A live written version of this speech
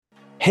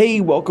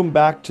Hey, welcome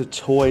back to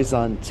Toys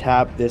on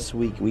Tap. This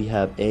week we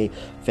have a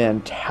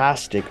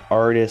fantastic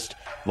artist,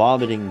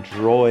 Vomiting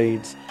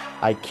Droids.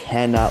 I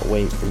cannot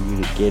wait for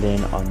you to get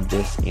in on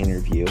this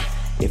interview.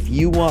 If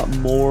you want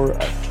more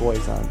of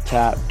Toys on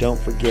Tap, don't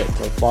forget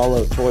to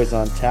follow Toys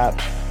on Tap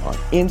on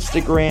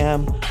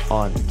Instagram,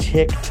 on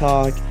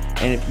TikTok,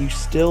 and if you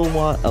still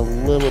want a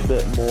little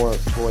bit more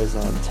of Toys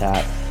on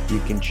Tap, you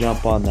can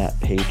jump on that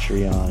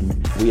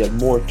Patreon. We have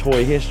more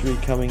toy history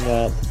coming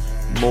up,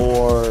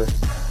 more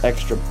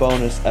extra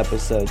bonus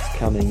episodes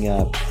coming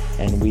up,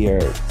 and we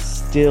are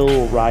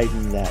still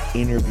riding that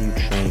interview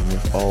train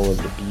with all of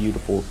the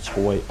beautiful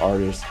toy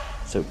artists.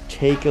 So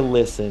take a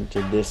listen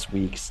to this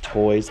week's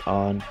Toys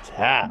on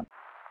Tap.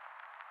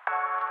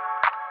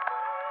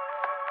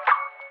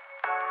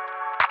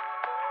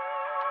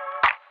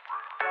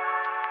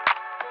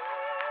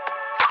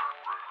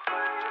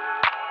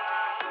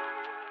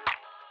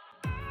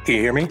 Can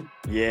you hear me?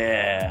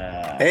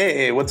 Yeah.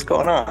 Hey, what's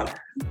going on?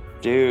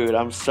 Dude,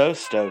 I'm so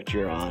stoked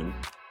you're on.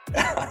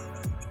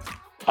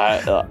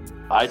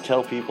 I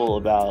tell people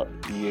about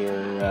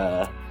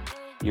your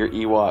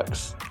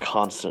Ewoks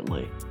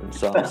constantly, and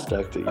so I'm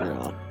stoked that you're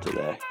on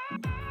today.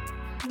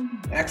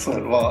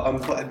 Excellent. Well, I'm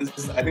glad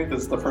I think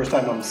this is the first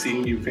time I'm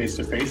seeing you face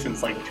to face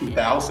since like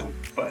 2000,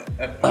 which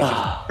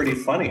is pretty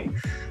funny.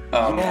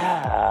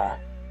 Yeah.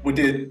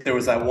 There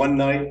was that one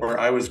night where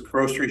I was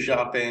grocery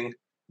shopping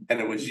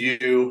and it was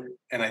you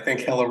and I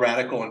think Hella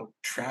Radical and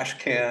Trash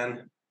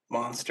Can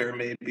Monster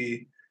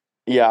maybe.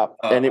 Yeah,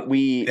 and Yeah.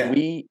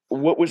 we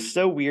what was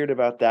so weird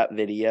about that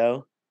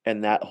video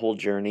and that whole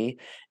journey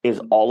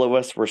is all of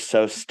us were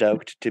so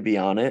stoked to be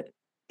on it.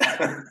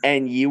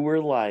 And you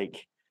were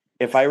like,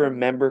 if I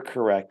remember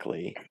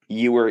correctly,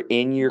 you were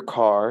in your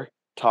car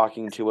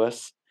talking to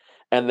us,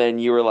 and then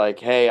you were like,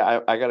 "Hey,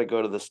 I got to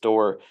go to the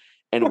store."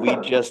 And we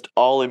just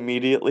all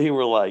immediately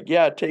were like,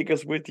 "Yeah, take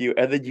us with you."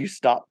 And then you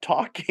stopped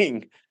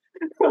talking.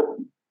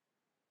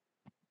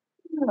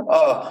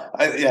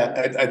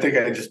 I think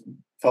I just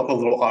felt a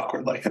little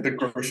awkward, like at the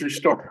grocery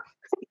store,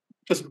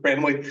 just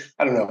randomly.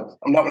 I don't know.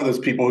 I'm not one of those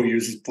people who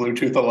uses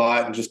Bluetooth a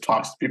lot and just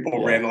talks to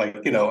people randomly,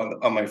 like,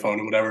 on my phone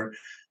and whatever.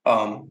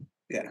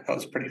 Yeah, that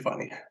was pretty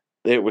funny.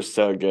 It was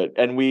so good.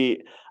 And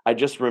I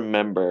just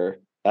remember,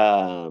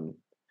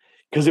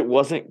 because it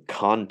wasn't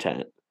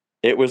content.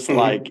 It was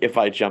like if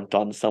I jumped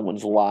on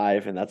someone's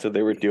live and that's what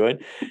they were doing.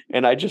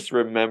 And I just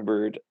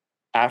remembered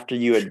after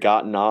you had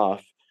gotten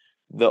off,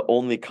 the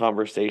only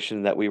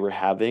conversation that we were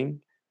having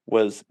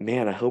was,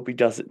 man, I hope he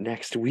does it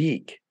next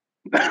week.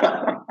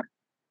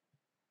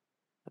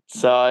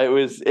 So it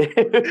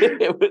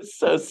was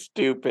so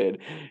stupid.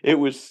 It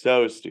was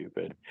so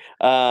stupid.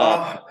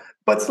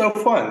 But so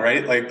fun,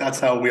 right? Like that's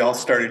how we all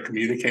started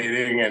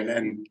communicating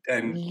and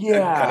kind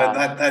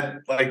of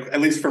that like,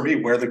 at least for me,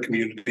 where the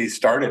community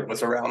started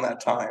was around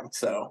that time.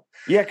 So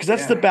yeah, because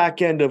that's the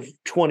back end of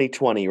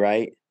 2020,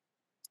 right?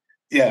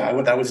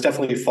 Yeah, that was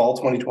definitely fall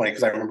 2020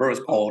 because I remember it was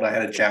cold. I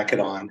had a jacket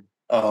on.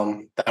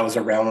 That was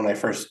around when I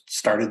first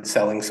started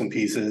selling some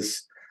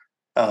pieces,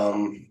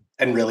 and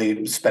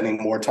really spending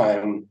more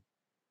time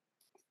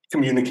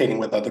communicating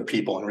with other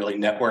people and really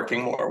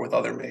networking more with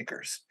other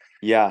makers.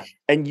 Yeah,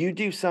 and you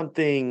do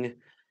something.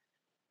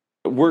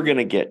 We're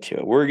gonna get to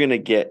it. We're gonna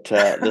get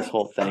to this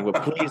whole thing,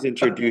 but please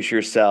introduce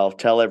yourself.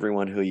 Tell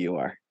everyone who you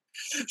are.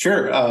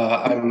 Sure.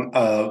 I'm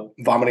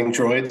Vomiting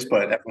Droids,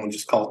 but everyone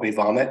just calls me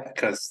Vomit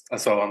because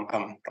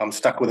I'm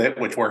stuck with it,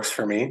 which works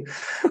for me.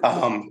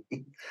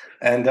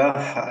 And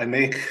I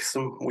make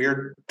some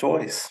weird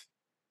toys.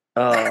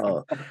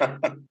 Oh,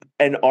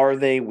 and are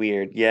they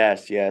weird?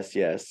 Yes, yes,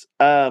 yes.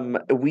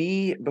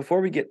 We before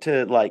we get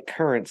to like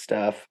current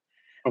stuff,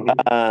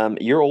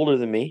 you're older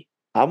than me.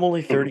 I'm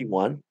only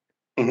 31.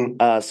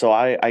 So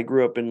I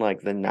grew up in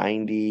like the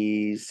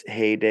 90s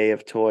heyday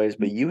of toys,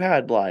 but you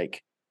had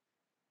like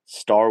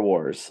Star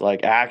Wars,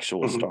 like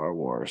actual Star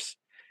Wars.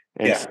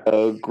 And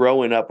so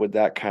growing up with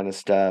that kind of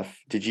stuff,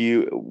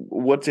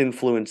 what's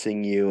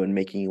influencing you and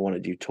making you want to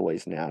do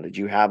toys now? Did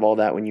you have all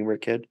that when you were a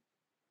kid?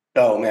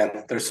 Oh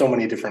man, there's so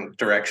many different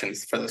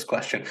directions for this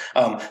question.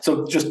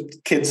 So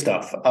just kid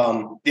stuff.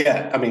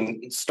 I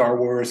mean, Star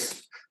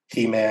Wars,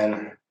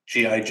 He-Man,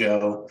 G.I.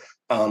 Joe,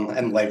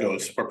 and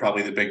Legos were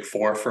probably the big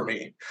four for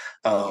me.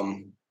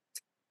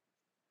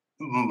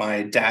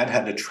 My dad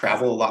had to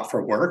travel a lot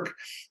for work,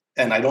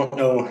 and I don't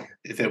know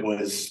if it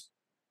was,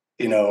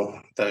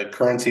 the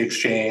currency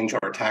exchange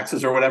or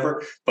taxes or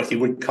whatever, but he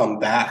would come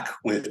back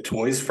with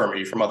toys for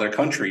me from other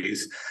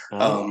countries.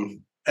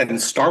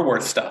 And Star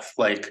Wars stuff,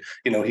 like,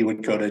 he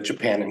would go to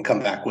Japan and come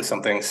back with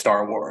something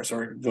Star Wars,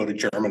 or go to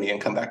Germany and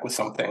come back with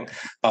something.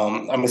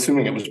 I'm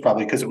assuming it was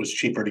probably because it was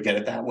cheaper to get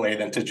it that way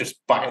than to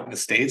just buy it in the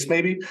States,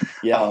 maybe.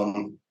 Yeah.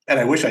 And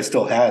I wish I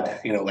still had,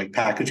 like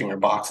packaging or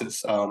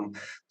boxes.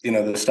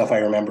 The stuff I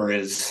remember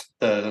is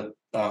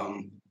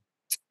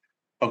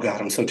oh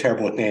God, I'm so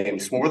terrible with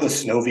names. What were the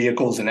snow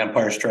vehicles in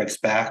Empire Strikes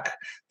Back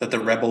that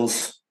the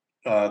rebels,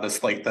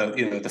 this like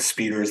the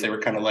speeders, they were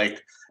kind of like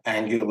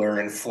angular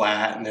and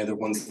flat, and they're the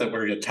ones that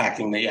were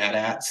attacking the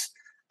AT-ATs.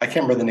 I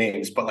can't remember the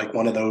names, but like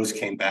one of those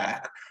came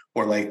back.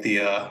 or like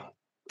the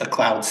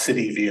Cloud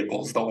City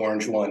vehicles, the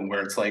orange one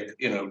where it's like,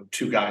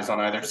 two guys on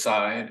either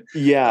side.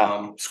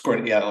 Yeah.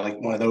 Scored, yeah, like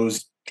one of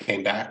those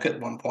came back at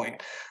one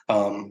point.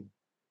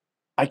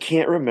 I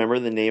can't remember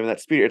the name of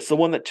that speeder. It's the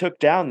one that took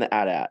down the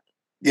AT-AT.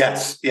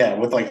 Yes, yeah,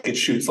 with like it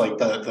shoots like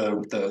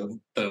the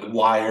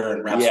wire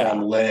and wraps around Yeah.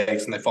 the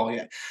legs and they fall.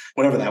 Yeah,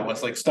 whatever that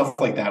was, like stuff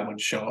like that would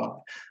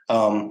show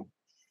up.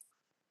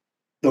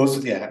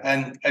 Those, yeah,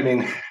 and I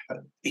mean,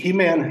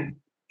 He-Man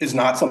is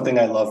not something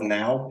I love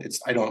now.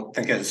 I don't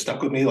think it has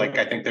stuck with me. Like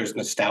I think there's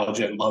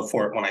nostalgia and love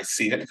for it when I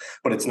see it,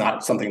 but it's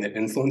not something that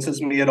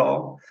influences me at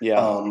all.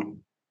 Yeah.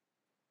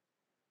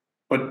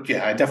 But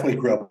yeah, I definitely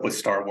grew up with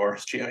Star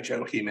Wars, G.I.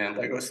 Joe, He-Man,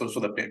 Legos. Those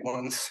were the big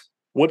ones.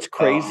 What's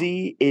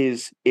crazy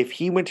is if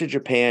he went to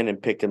Japan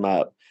and picked him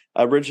up,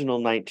 original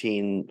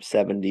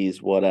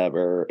 1970s,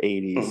 whatever,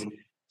 80s,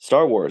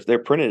 Star Wars, they're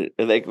printed.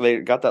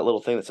 They got that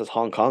little thing that says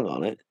Hong Kong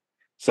on it.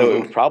 So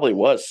it probably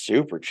was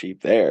super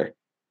cheap there.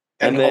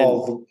 And then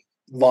all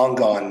long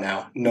gone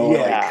now. No,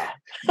 yeah.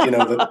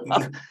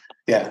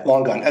 Yeah,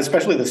 long gone,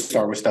 especially the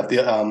Star Wars stuff.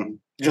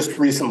 Just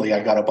recently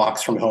I got a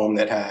box from home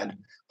that had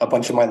a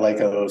bunch of my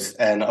Legos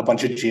and a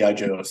bunch of G.I.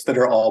 Joes that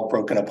are all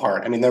broken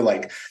apart. I mean,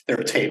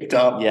 they're taped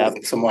up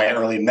with some of my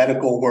early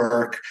medical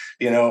work.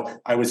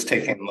 I was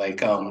taking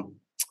like a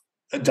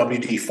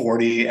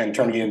WD-40 and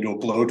turning it into a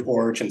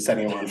blowtorch and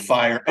setting them on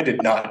fire. I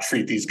did not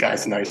treat these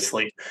guys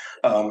nicely.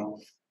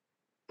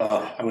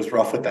 I was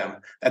rough with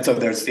them. And so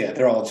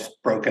they're all just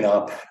broken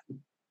up,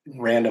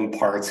 random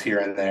parts here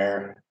and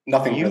there.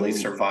 Nothing really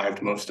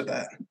survived most of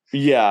that.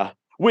 Yeah.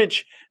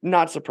 Which,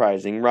 not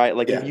surprising, right?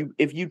 Like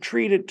if you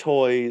treated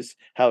toys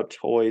how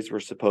toys were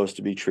supposed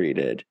to be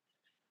treated,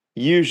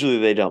 usually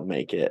they don't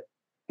make it.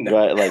 No.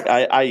 Right? Like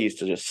I used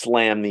to just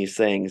slam these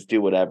things, do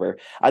whatever.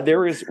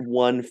 There is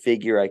one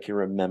figure I can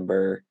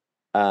remember.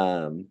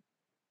 It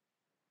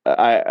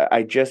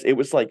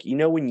was like,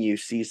 when you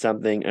see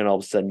something and all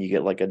of a sudden you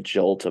get like a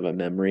jolt of a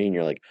memory and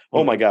you're like,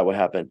 oh my God, what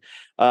happened?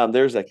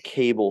 There's a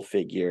Cable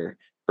figure,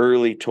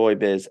 early Toy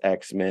Biz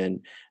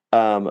X-Men.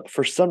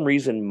 For some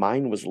reason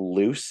mine was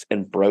loose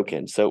and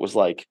broken. So it was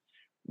like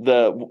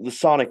the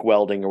sonic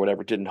welding or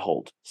whatever didn't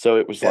hold. So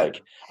it was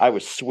like I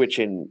was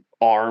switching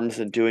arms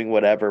and doing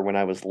whatever when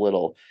I was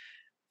little.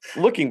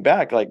 Looking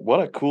back, like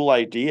what a cool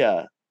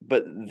idea.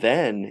 But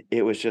then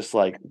it was just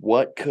like,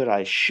 what could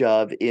I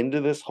shove into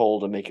this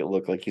hole to make it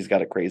look like he's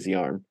got a crazy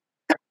arm?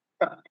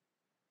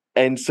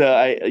 And so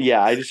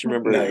I just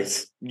remember,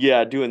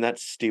 doing that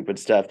stupid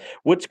stuff.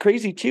 What's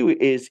crazy too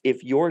is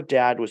if your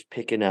dad was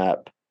picking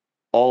up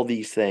all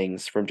these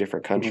things from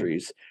different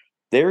countries,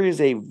 there is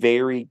a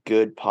very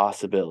good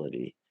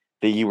possibility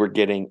that you were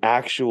getting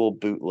actual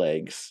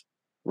bootlegs,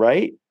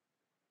 right?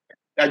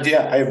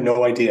 Yeah, I have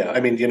no idea. I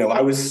mean,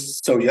 I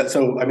was so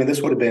I mean,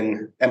 this would have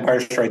been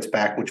Empire Strikes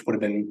Back, which I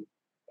would have been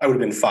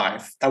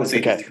 5. That was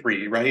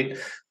 83, right?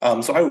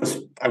 So I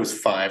was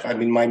 5. I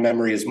mean, my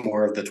memory is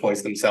more of the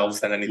toys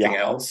themselves than anything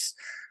else.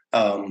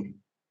 So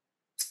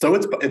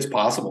it's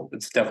possible.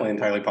 It's definitely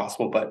entirely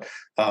possible. But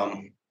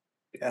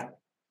yeah.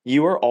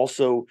 You are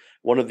also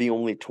one of the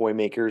only toy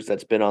makers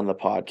that's been on the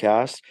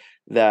podcast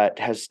that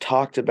has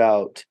talked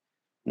about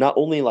not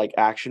only like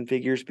action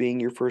figures being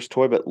your first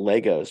toy, but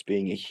Legos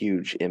being a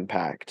huge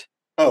impact.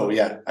 Oh,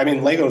 yeah. I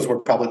mean, Legos were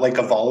probably, like,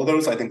 of all of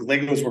those, I think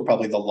Legos were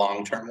probably the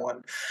long-term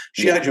one.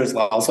 G.I. Joe's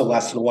also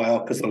lasted a while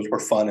because those were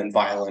fun and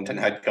violent and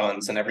had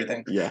guns and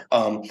everything. Yeah.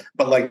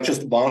 But like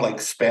just long, like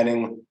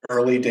spanning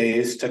early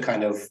days to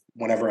kind of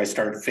whenever I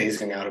started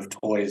phasing out of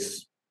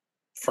toys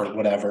for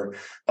whatever,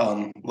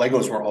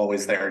 Legos were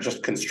always there,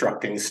 just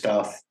constructing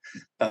stuff,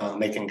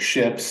 making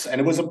ships. And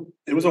it was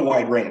a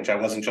wide range. I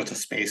wasn't just a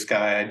space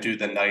guy. I do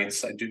the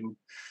knights. I do,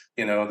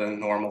 the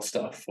normal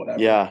stuff, whatever.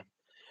 Yeah.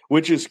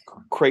 Which is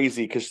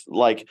crazy because,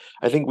 like,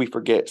 I think we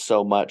forget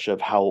so much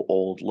of how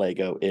old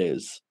Lego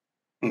is.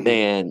 Mm-hmm.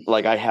 And,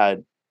 like, I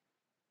had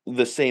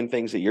the same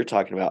things that you're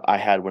talking about I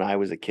had when I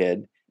was a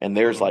kid. And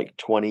there's, like,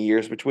 20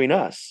 years between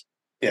us.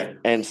 Yeah.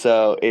 And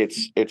so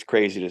it's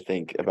crazy to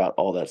think about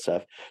all that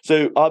stuff.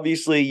 So,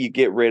 obviously, you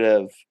get rid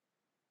of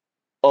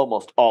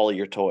almost all of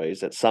your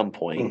toys at some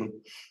point.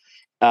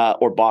 Mm-hmm.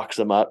 Or box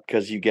them up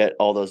because you get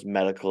all those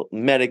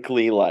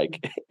medically,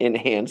 like,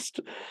 enhanced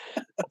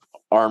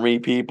army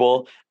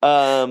people.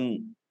 What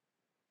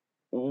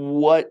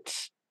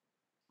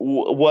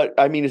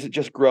I mean, is it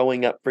just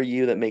growing up for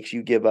you that makes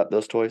you give up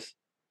those toys?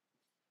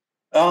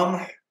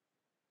 Oh,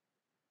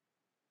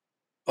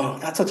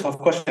 that's a tough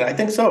question. I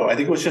think so. I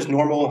think it was just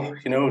normal,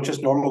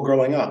 just normal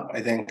growing up.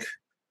 I think,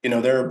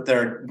 there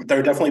are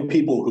definitely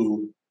people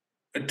who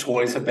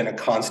toys have been a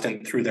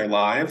constant through their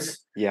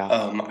lives.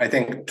 Yeah. I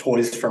think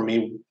toys for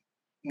me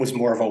was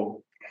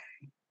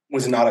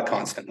not a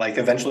constant. Like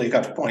eventually it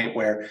got to a point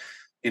where,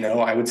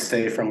 I would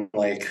say from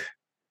like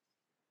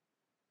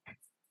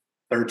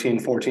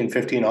 13, 14,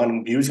 15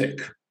 on music,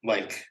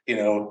 like,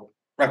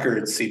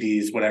 records,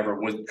 CDs, whatever,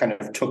 was kind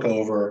of took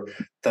over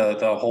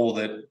the hole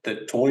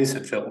that toys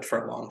had filled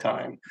for a long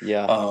time.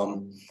 Yeah.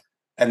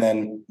 And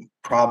then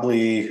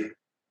probably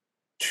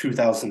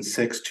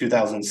 2006,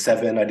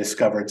 2007, I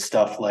discovered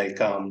stuff like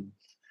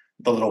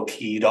the little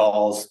key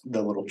dolls,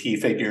 the little key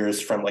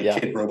figures from like Yeah.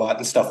 Kid Robot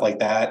and stuff like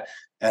that.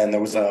 And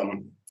there was a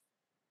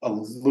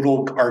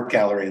little art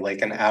gallery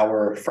like an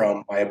hour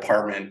from my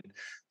apartment.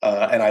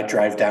 And I'd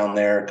drive down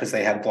there because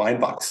they had blind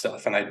box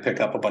stuff, and I'd pick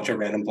up a bunch of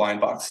random blind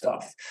box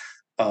stuff.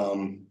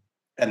 And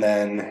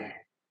then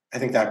I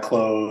think that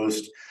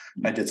closed.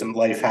 I did some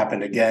Life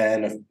Happened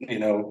Again,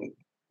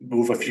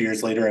 move a few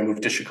years later, I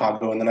moved to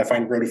Chicago, and then I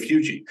find Road to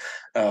Fuji.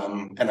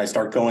 And I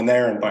start going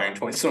there and buying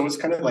toys. So it's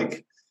kind of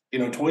like,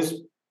 toys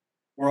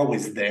were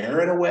always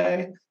there in a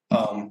way,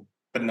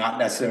 but not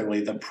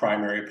necessarily the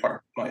primary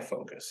part of my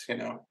focus,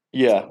 Yeah.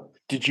 So,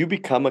 Did you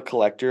become a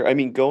collector? I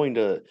mean, going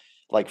to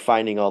like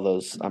finding all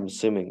those, I'm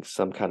assuming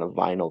some kind of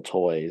vinyl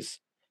toys,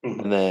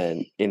 mhm. and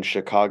then in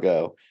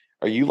Chicago,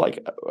 are you like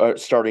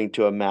starting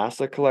to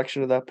amass a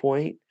collection at that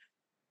point?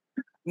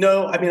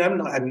 No, I mean,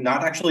 I'm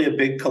not actually a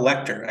big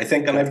collector. I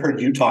think, and Okay. I've heard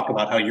you talk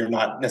about how you're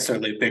not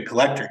necessarily a big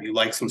collector. You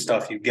like some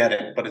stuff, you get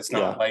it, but it's Yeah.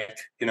 not like,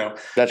 That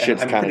and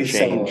shit's I'm kind of pretty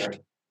similar. changed.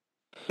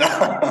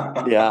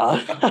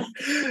 Yeah.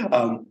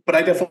 But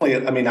I definitely,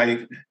 I mean,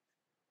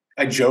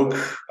 I've joked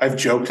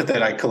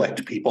that I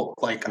collect people.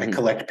 Like I Mhm.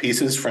 collect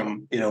pieces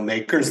from,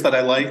 makers that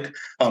I like.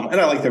 And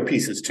I like their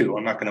pieces too.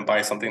 I'm not going to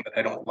buy something that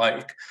I don't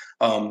like.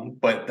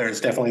 But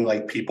there's definitely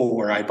like people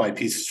where I buy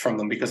pieces from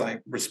them because I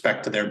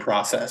respect their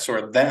process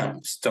or them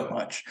so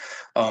much.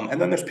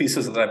 And then there's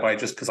pieces that I buy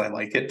just because I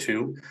like it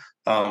too.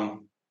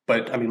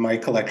 But I mean, my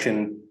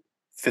collection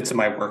fits in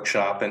my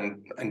workshop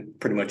and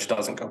pretty much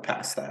doesn't go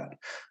past that.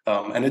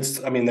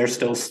 And I mean, there's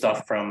still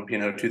stuff from,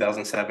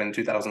 2007,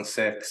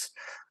 2006.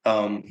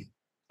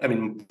 I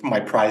mean,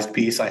 my prized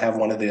piece, I have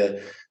one of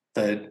the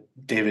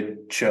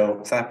David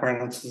Cho, is that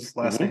pronounced his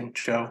last Mhm. name?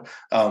 Cho.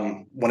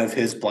 One of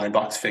his blind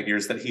box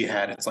figures that he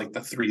had. It's like the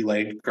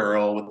 3-legged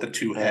girl with the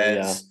two Oh yeah.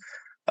 heads.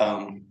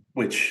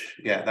 Which,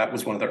 yeah, that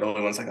was one of the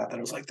early ones I got that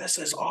I was like, this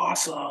is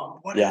awesome.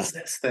 What Yeah. is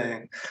this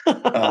thing?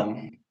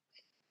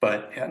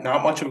 But yeah,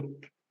 not much of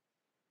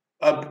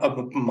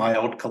a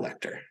mild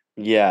collector.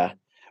 Yeah.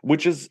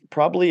 Which is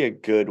probably a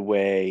good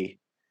way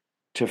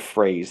to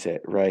phrase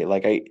it, right?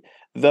 Like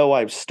though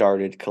I've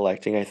started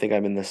collecting, I think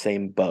I'm in the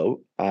same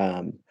boat.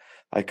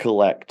 I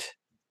collect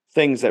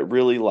things that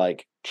really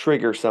like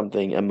trigger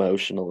something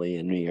emotionally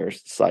in me or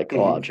Mhm.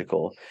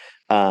 psychological.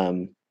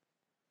 Um,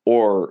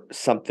 or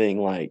something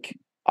like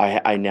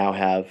I now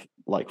have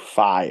like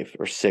 5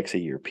 or 6 a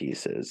year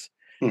pieces.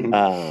 Mhm.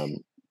 Um,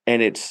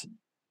 and it's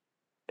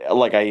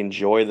like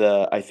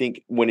I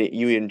think when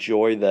you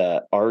enjoy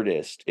the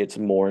artist, it's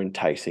more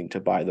enticing to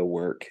buy the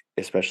work,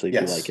 especially if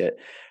you like Yes. it.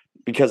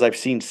 Because I've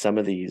seen some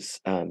of these,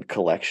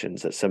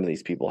 collections that some of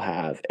these people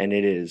have, and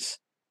it is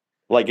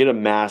like, it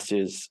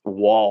amasses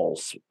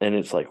walls, and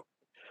it's like,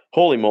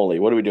 "Holy moly,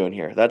 what are we doing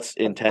here?" That's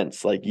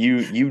intense, like,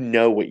 you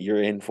know what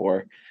you're in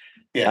for.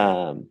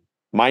 Yeah. Um,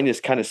 Mine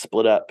is kinda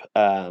split up,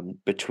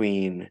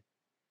 between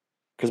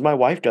because my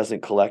wife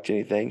doesn't collect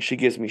anything, she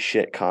gives me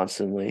shit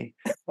constantly.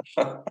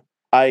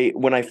 I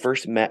When I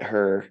first met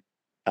her,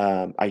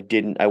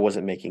 I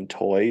wasn't making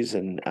toys,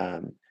 and,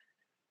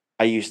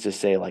 I used to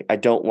say, like, "I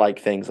don't like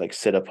things like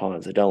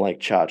sit-upons, I don't like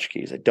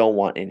tchotchkes, I don't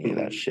want any of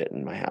that Mhm. shit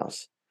in my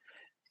house."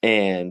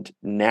 And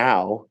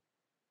now,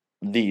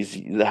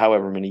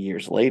 however many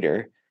years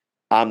later,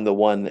 I'm the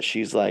one that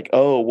she's like,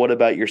 "Oh, what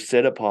about your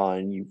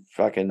sit-upon, you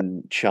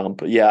fucking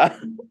chump?" Yeah.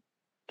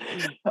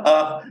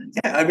 Yeah,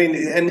 I mean,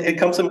 and it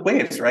comes in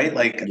waves, right?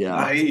 Like Yeah.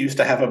 I used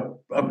to have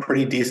a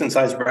pretty decent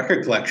sized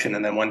record collection,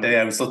 and then one day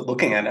I was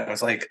looking at it, I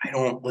was like, I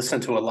don't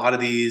listen to a lot of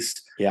these.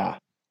 Yeah.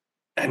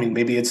 I mean,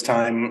 maybe it's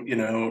time,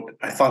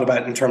 I thought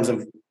about it in terms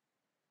of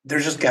they're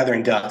just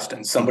gathering dust,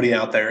 and somebody Mhm.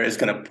 out there is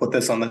going to put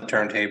this on the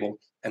turntable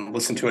and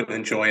listen to it and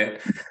enjoy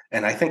it.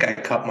 And I think I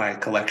cut my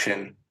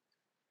collection.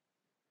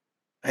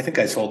 I think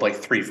I sold like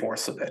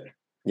 3/4 of it.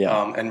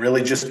 Yeah. And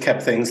really just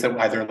kept things that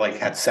either like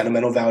had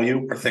sentimental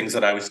value or things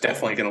that I was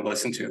definitely going to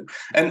listen to.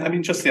 And I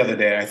mean, just the other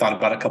day, I thought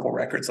about a couple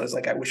records. I was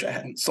like, I wish I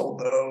hadn't sold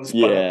those,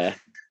 but Yeah.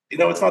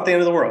 it's not the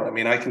end of the world. I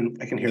mean, I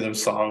can hear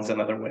those songs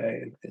another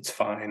way. It's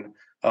fine.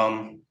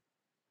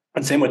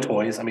 And same with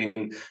toys. I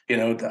mean,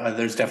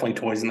 there's definitely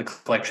toys in the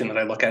collection that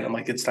I look at and I'm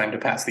like, it's time to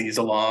pass these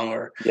along.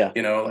 Or, Yeah.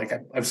 like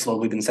I've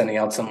slowly been sending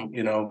out some,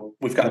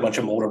 we've got a bunch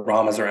of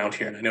Mold-A-Ramas around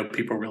here. And I know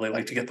people really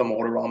like to get the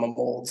Mold-A-Rama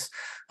molds.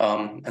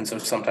 And so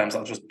sometimes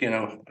I'll just,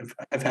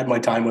 I've had my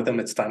time with them.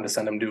 It's time to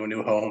send them to a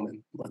new home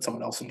and let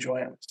someone else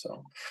enjoy them.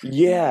 So,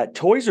 Yeah,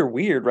 toys are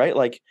weird, right?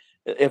 Like,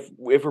 if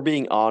we're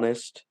being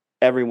honest,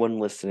 everyone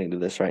listening to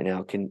this right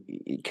now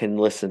can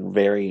listen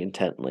very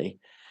intently.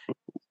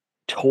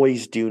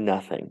 Toys do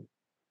nothing.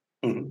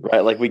 mhm.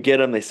 Right, like, we get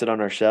them, they sit on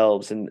our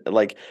shelves, and,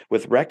 like,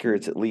 with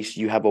records, at least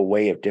you have a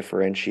way of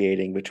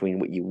differentiating between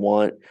what you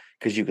want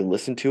because you can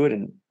listen to it,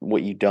 and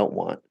what you don't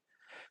want.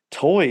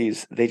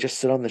 Toys, they just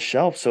sit on the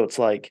shelf, so it's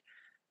like,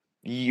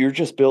 you're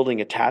just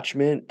building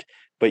attachment,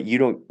 but you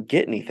don't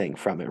get anything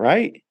from it,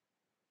 right?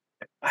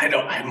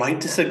 I might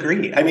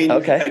disagree. I mean,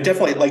 Okay. I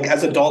definitely like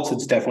as adults,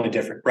 it's definitely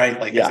different, right?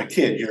 Like as Yeah. a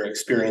kid, you're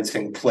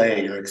experiencing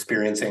play, you're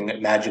experiencing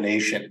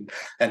imagination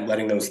and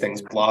letting those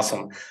things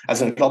blossom.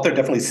 As an adult, they're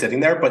definitely sitting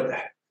there, but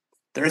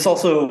there's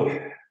also,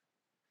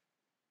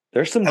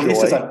 There's some at joy.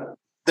 least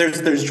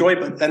there's joy,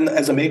 but then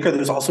as a maker,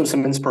 there's also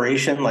some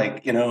inspiration.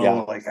 Like,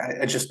 like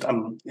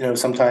I'm,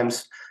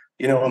 sometimes,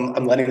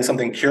 I'm letting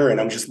something cure and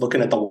I'm just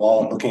looking at the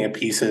wall and looking at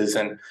pieces,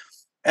 and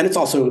there's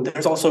also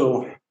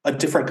a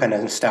different kind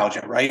of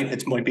nostalgia, right?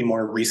 It might be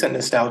more recent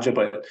nostalgia,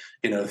 but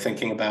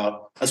thinking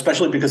about,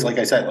 especially because, like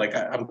I said, like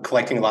I'm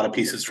collecting a lot of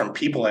pieces from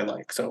people I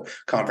like, so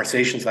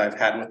conversations that I've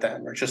had with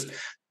them, or just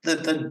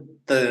there's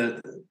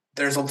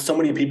so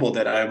many people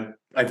that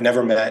I've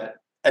never met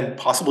and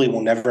possibly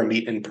will never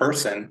meet in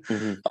person.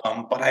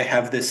 But I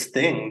have this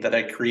thing that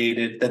they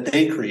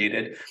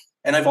created,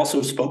 and I've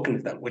also spoken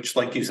to them, which,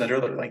 like you said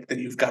earlier, like that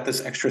you've got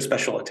this extra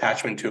special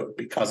attachment to it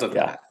because of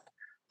that.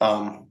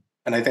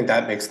 And I think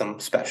that makes them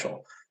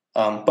special.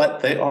 But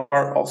they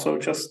are also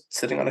just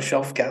sitting on a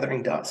shelf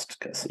gathering dust.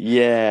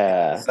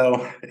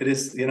 So it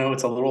is,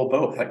 it's a little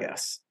both, I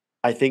guess.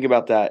 I think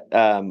about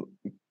that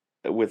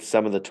with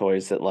some of the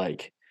toys that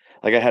like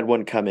I had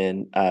one come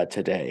in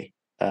today.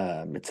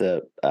 It's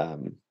a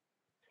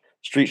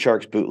Street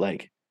Sharks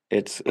bootleg.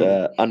 It's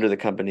under the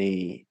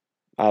company,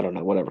 I don't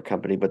know, whatever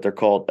company, but they're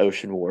called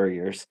Ocean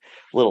Warriors.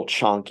 Little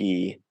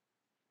chonky,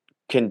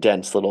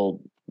 condensed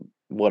little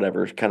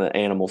whatever kind of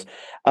animals.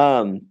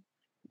 And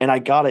I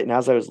got it, and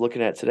as I was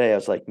looking at it today, I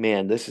was like,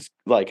 man, this is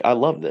like, I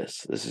love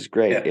this. This is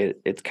great. Yeah.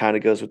 It kind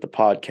of goes with the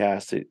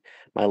podcast,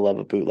 my love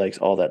of bootlegs,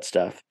 all that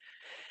stuff.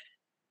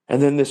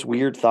 And then this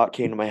weird thought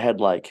came to my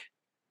head, like,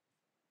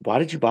 why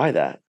did you buy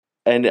that?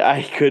 And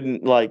I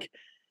couldn't, like,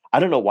 I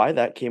don't know why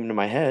that came into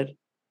my head,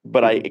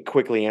 but I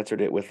quickly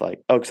answered it with like,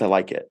 oh, because I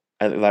like it.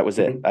 That was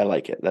it. I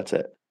like it. That's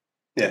it.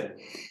 Yeah.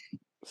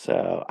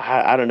 So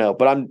I don't know,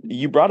 but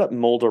you brought up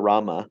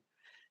Mold-A-Rama,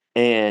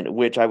 and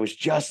which I was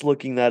just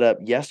looking that up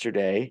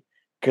yesterday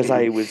because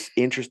I was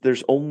interested.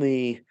 There's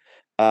only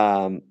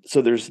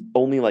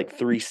like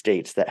 3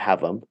 states that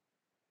have them.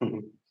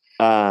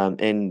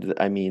 And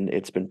I mean,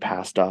 it's been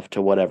passed off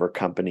to whatever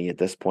company at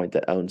this point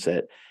that owns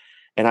it.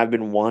 And I've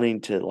been wanting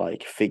to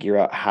like figure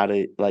out how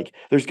to, like,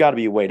 there's got to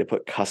be a way to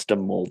put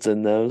custom molds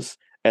in those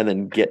and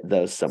then get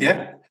those somewhere.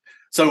 Yeah.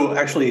 So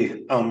actually,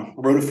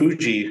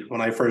 Rotofuji,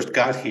 when I first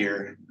got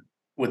here,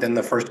 within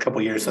the first couple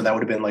of years, so that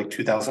would have been like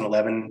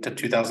 2011 to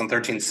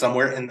 2013,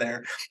 somewhere in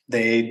there,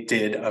 they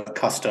did a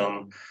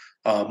custom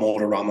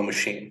Mold-A-Rama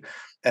machine.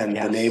 And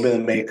the name of the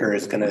maker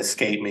is going to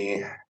escape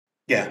me.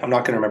 Yeah, I'm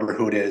not going to remember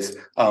who it is,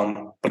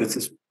 but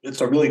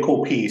it's a really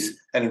cool piece.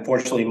 And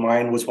unfortunately,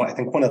 mine was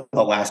one of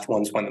the last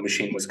ones when the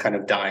machine was kind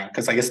of dying,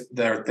 because I guess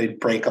they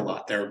break a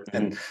lot there,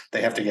 and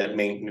they have to get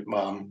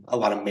a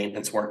lot of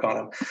maintenance work on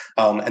them.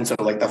 And so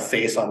like the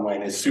face on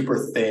mine is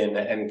super thin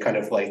and kind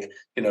of like,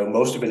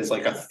 most of it is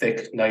like a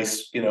thick,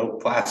 nice,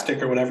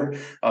 plastic or whatever.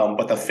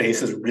 But the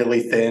face is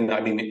really thin.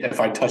 I mean, if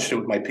I touched it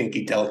with my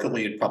pinky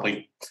delicately, it'd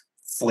probably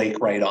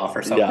flake right off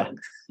or something.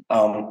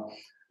 Yeah.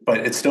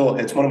 But it's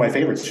one of my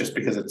favorites just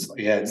because it's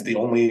the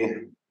only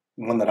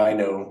one that I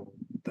know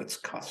that's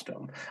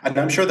custom. And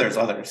I'm sure there's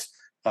others.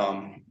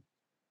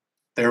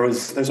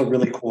 There's a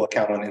really cool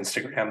account on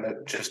Instagram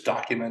that just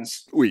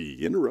documents. We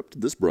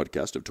interrupted this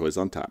broadcast of Toys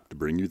on Tap to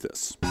bring you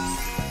this.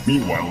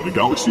 Meanwhile, in a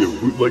galaxy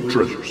of bootleg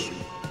treasures.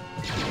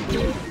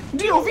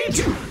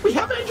 DOV2, we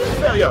have engine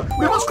failure.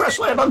 We must crash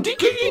land on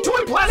DKE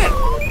Toy Planet.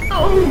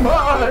 Oh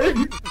my,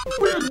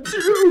 we're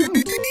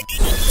doomed.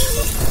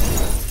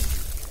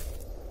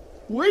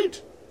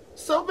 Wait,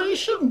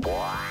 salvation!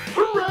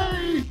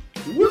 Hooray!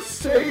 We're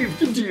saved,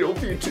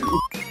 DLV2!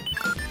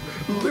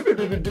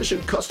 Limited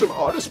edition custom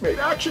artist-made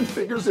action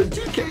figures and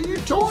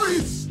DKE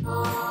Toys!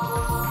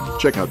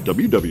 Check out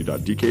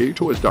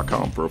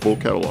www.dketoys.com for a full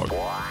catalog.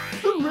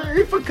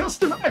 Hooray for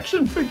custom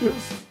action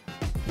figures!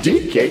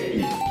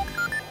 DKE!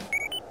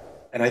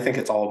 And I think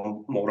it's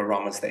all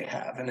Mold-A-Ramas they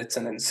have, and it's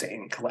an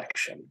insane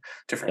collection.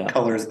 Different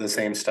colors of the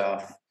same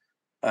stuff.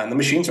 And the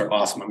machines are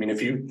awesome. I mean,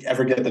 if you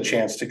ever get the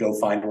chance to go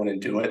find one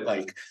and do it,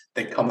 like,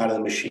 they come out of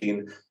the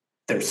machine,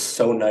 they're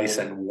so nice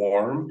and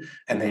warm,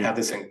 and they have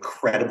this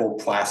incredible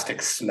plastic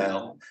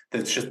smell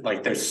that's just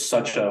like, there's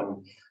such a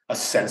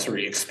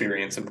sensory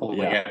experience in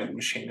pulling out of the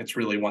machine. It's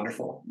really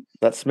wonderful.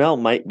 That smell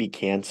might be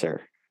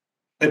cancer.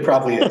 It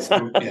probably is.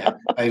 And I'm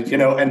a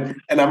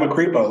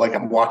creepo. Like,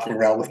 I'm walking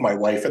around with my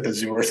wife at the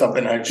zoo or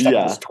something, and I just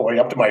have this toy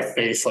up to my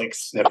face, like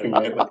sniffing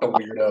it like a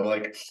weirdo.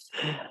 Like,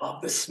 I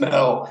love the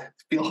smell.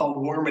 Feel how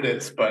warm it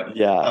is. But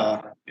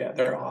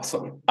they're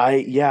awesome.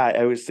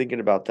 I was thinking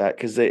about that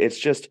because it's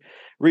just,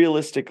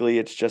 realistically,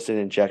 it's just an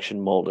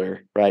injection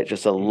molder, right?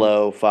 Just a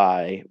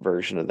lo-fi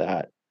version of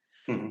that.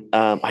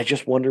 I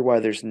just wonder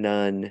why there's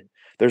none.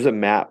 There's a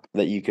map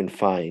that you can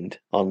find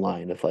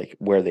online of like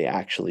where they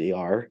actually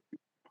are.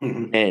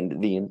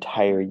 And the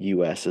entire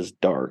U.S. is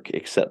dark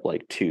except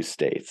like 2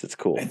 states. It's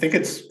cool. I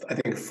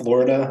think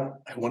Florida,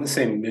 I want to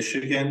say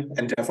Michigan,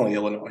 and definitely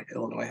Illinois.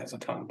 Illinois has a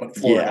ton, but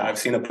Florida, I've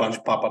seen a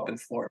bunch pop up in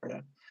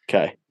Florida.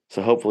 Okay.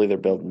 So hopefully they're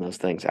building those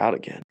things out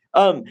again.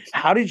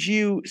 How did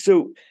you,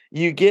 so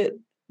you get,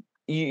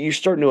 you're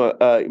starting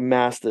to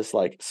amass this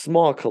like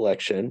small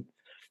collection,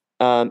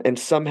 and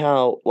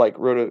somehow like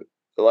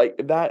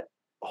that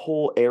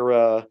whole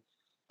era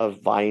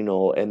of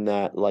vinyl and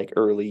that like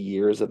early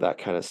years of that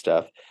kind of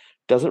stuff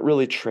doesn't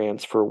really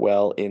transfer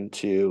well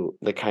into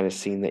the kind of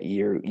scene that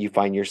you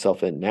find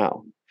yourself in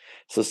now.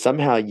 So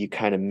somehow you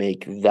kind of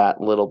make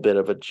that little bit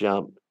of a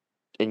jump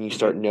and you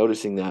start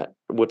noticing that.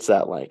 What's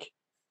that like?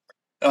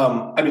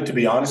 I mean, to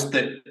be honest,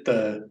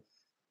 it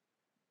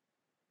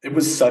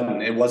was sudden.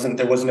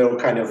 There was no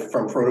kind of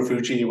from Proto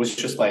Fuji. It was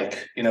just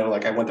like,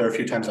 like I went there a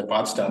few times, I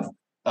bought stuff.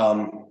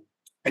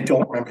 I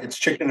don't remember, it's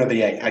chicken or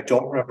the egg. I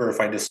don't remember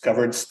if I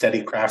discovered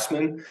Steady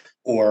Craftsman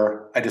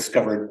or I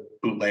discovered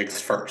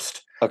bootlegs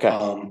first. Okay.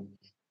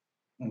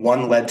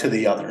 One led to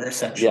the other,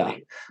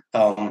 essentially.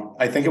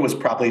 I think it was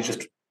probably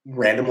just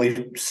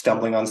randomly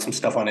stumbling on some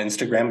stuff on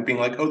Instagram and being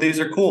like, oh, these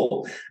are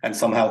cool. And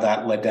somehow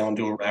that led down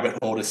to a rabbit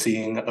hole to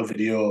seeing a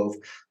video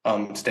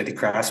of Steady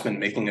Craftsman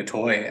making a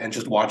toy and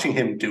just watching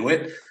him do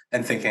it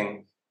and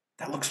thinking,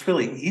 that looks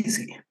really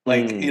easy.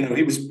 Like,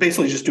 he was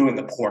basically just doing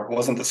the pour. It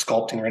wasn't the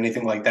sculpting or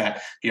anything like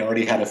that. He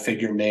already had a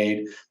figure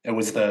made. It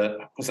was it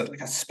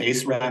like a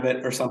space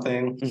rabbit or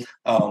something?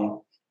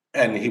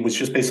 And he was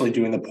just basically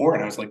doing the pour.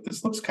 And I was like,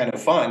 this looks kind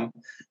of fun.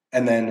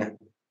 And then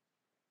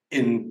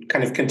in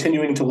kind of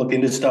continuing to look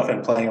into stuff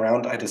and playing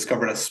around, I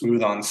discovered a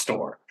Smooth On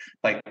store,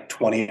 like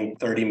 20,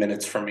 30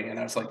 minutes from me. And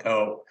I was like,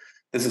 oh,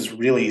 this is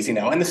really easy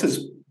now. And this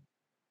is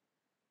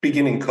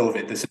beginning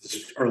COVID. This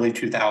is early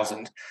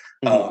 2000,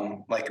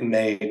 like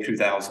May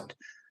 2000.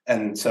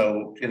 And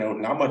so,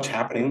 not much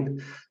happening.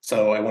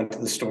 So I went to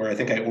the store. I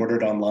think I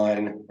ordered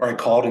online, or I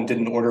called and did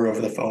an order over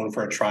the phone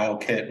for a trial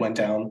kit, went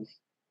down,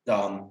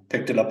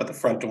 picked it up at the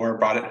front door,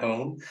 brought it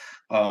home,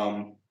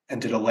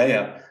 and did a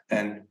Leia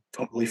and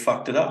totally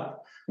fucked it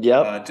up.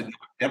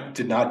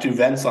 Did not do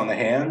vents on the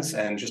hands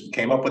and just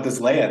came up with this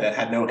Leia that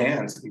had no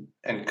hands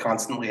and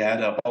constantly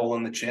had a hole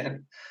in the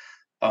chin.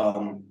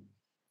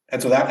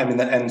 And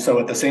so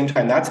at the same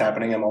time that's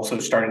happening, I'm also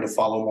starting to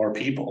follow more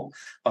people.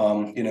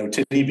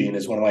 Titty Bean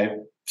is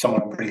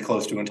someone I'm pretty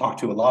close to and talk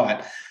to a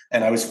lot.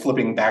 And I was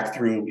flipping back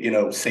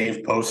through,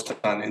 saved posts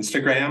on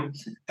Instagram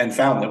and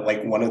found that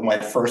like one of my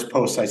first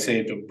posts I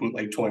saved of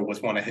bootleg toy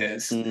was one of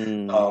his.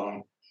 And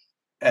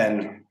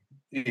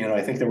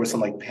I think there was some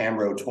like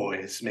Pamro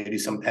toys, maybe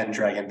some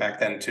Pendragon back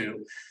then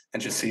too,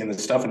 and just seeing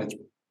this stuff, and it's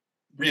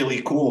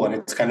really cool. And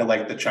it's kind of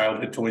like the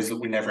childhood toys that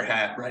we never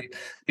had, right?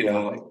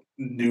 Like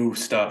new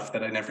stuff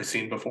that I'd never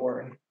seen before.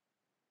 And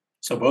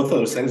so both of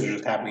those things are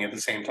just happening at the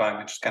same time.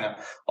 It just kind of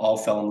all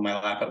fell into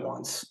my lap at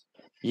once.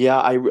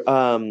 Yeah,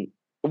 and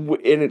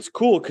it's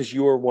cool because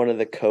you were one of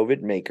the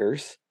COVID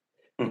makers.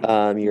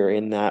 You're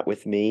in that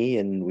with me,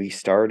 and we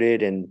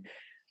started, and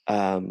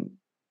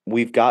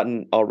we've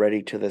gotten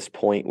already to this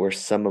point where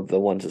some of the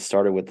ones that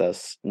started with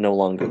us no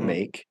longer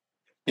make,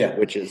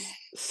 which is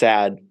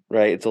sad,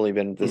 right? It's only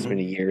been this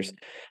many years.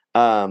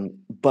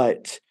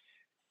 But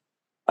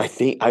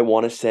I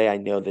want to say I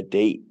know the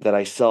date that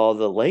I saw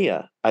the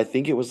Leia. I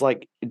think it was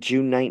like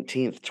June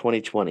 19th,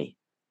 2020.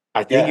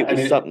 I think it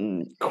was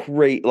something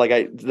great.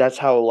 Like that's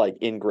how like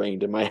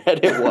ingrained in my head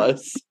it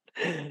was.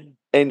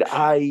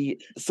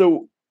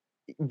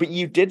 But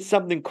you did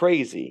something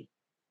crazy.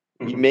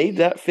 You made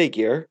that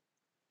figure.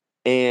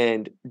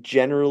 And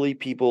generally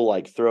people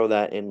like throw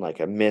that in like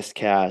a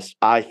miscast.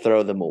 I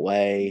throw them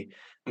away,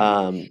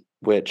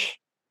 which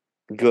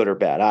good or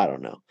bad, I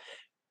don't know.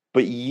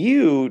 But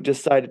you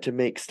decided to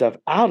make stuff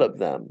out of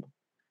them.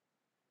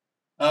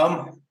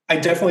 I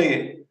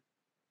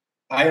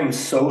am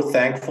so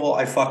thankful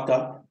I fucked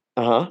up.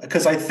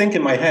 Because I think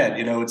in my head,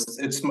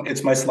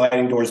 it's my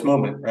sliding doors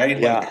moment, right?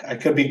 Yeah. Like I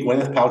could be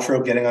Gwyneth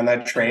Paltrow getting on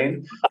that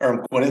train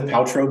or Gwyneth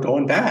Paltrow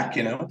going back,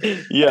 Yeah.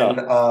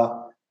 And,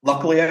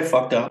 luckily, I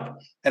fucked up,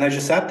 and I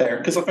just sat there.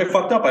 Because if I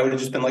fucked up, I would have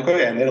just been like,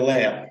 "Okay, I made a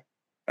Leia,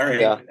 all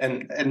right." Yeah.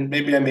 And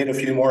maybe I made a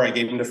few more. I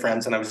gave them to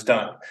friends, and I was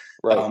done.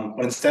 Right.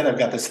 But instead, I've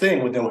got this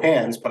thing with no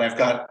hands, but I've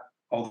got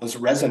all this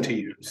resin to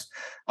use.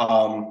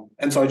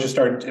 And so I just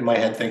started in my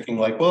head thinking,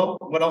 like, well,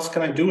 what else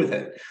can I do with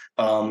it?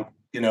 I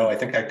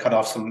think I cut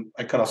off some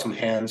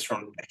hands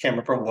from I can't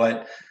remember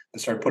what, and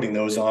started putting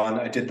those on.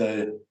 I did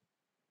the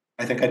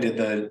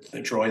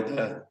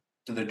droid,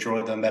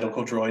 the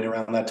medical droid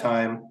around that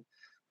time.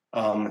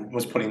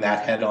 Was putting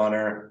that head on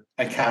her.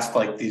 I cast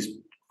like this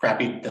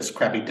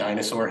crappy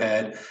dinosaur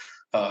head.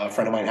 A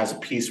friend of mine has a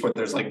piece where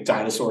there's like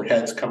dinosaur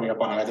heads coming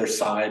up on either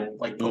side,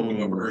 like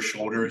poking over her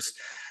shoulders.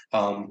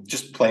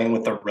 Just playing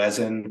with the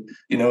resin,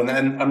 and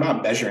then I'm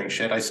not measuring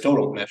shit. I still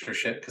don't measure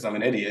shit because I'm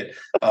an idiot.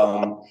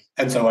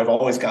 And so I've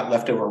always got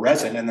leftover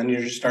resin, and then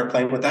you just start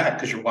playing with that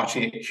because you're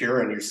watching it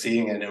cure and you're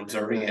seeing it and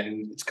observing it,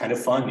 and it's kind of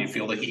fun. You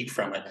feel the heat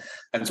from it.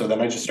 And so then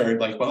I just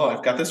started like, well,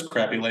 I've got this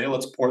crappy Leia.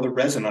 Let's pour the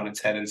resin on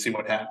its head and see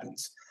what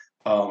happens.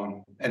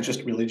 And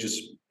just really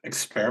just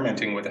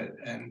experimenting with it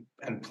and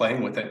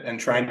playing with it and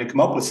trying to come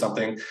up with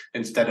something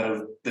instead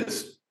of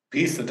this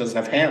piece that doesn't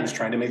have hands,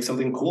 trying to make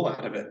something cool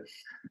out of it.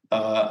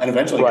 And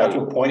eventually got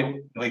to a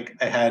point, like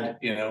I had,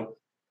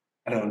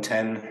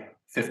 10,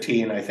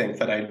 15, I think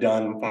that I'd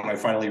done when I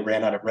finally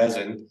ran out of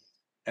resin.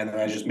 And then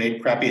I just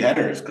made crappy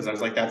headers because I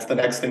was like, that's the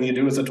next thing you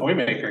do as a toy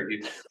maker.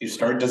 You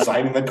start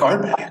designing the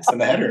card backs and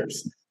the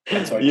headers.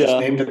 And so I just Yeah.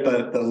 named it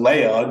the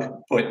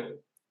Leia, put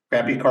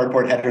crappy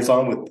cardboard headers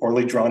on with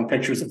poorly drawn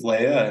pictures of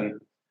Leia,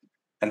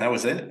 and that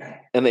was it.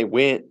 And they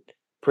went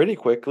pretty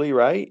quickly,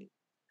 right?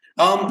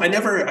 I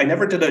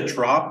never did a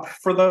drop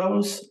for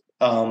those.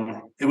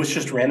 It was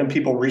just random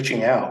people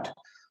reaching out.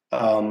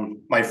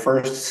 My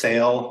first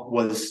sale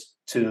was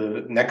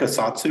to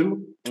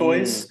Nekosatsu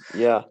Toys.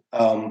 Yeah.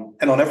 And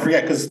I'll never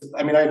forget, because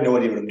I mean, I have no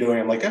idea what I'm doing.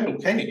 I'm like, oh,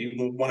 okay,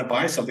 you want to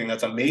buy something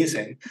that's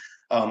amazing.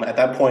 At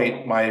that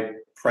point, my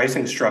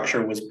pricing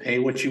structure was pay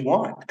what you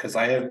want, because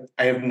I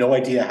have no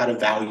idea how to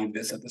value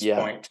this at this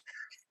point.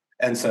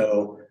 And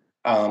so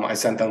I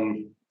sent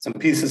them some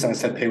pieces and I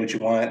said, pay what you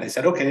want. And they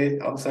said, okay,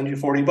 I'll send you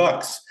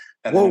 $40.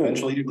 And then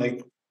eventually,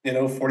 like,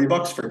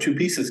 $40 for 2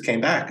 pieces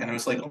came back. And I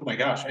was like, oh my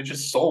gosh, I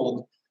just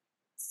sold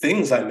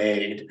things I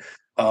made.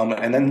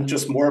 And then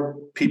just more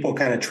people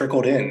kind of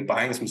trickled in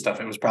buying some stuff.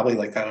 It was probably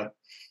like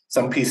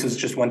some pieces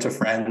just went to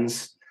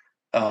friends.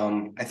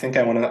 I think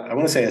I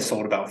want to say I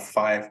sold about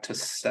 5 to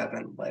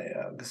 7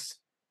 Leos.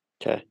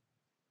 Okay.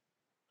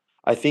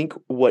 I think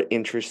what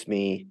interests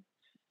me,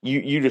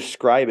 you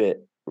describe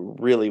it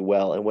really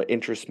well, and what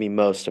interests me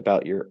most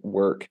about your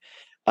work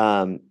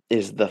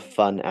is the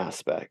fun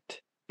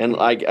aspect. And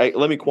I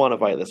let me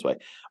quantify it this way.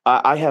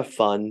 I have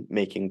fun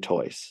making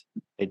toys.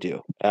 I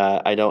do.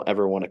 I don't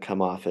ever want to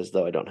come off as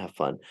though I don't have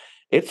fun.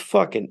 It's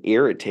fucking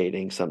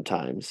irritating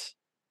sometimes,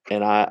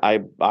 and I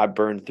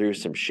burn through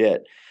some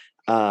shit.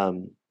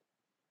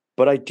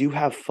 But I do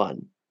have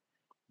fun.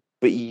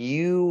 But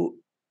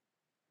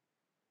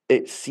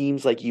it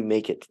seems like you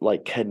make it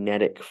like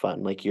kinetic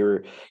fun. Like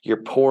you're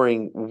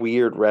pouring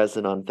weird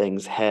resin on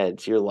things'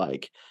 heads. You're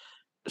like,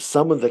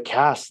 some of the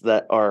casts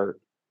that are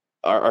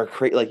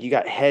crazy. Like you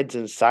got heads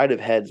inside of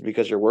heads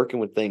because you're working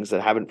with things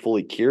that haven't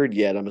fully cured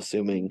yet, I'm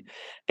assuming.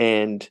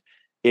 And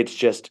it's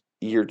just,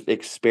 you're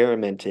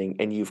experimenting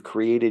and you've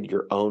created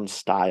your own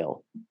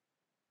style.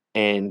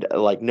 And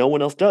like no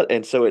one else does.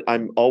 And so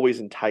I'm always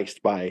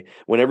enticed by,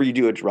 whenever you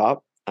do a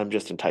drop, I'm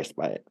just enticed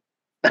by it.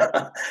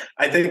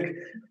 I think,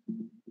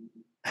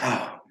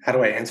 how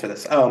do I answer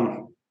this?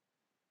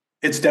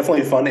 It's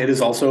definitely fun. It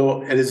is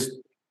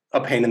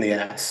a pain in the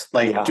ass.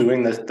 Like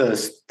doing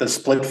the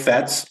split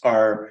fets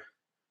are,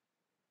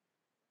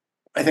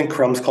 I think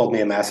Crumbs called me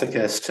a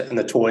masochist, and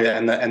the toy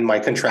and my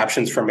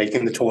contraptions for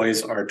making the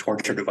toys are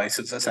torture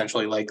devices,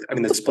 essentially. Like, I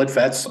mean, the split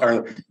fets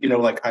are,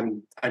 like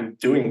I'm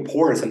doing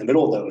pours in the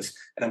middle of those,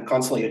 and I'm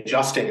constantly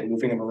adjusting and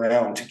moving them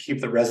around to keep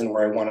the resin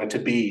where I want it to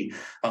be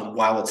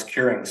while it's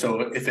curing.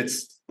 So if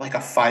it's like a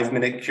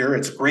 5-minute cure,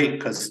 it's great,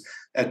 because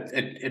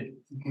it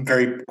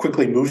very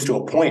quickly moves to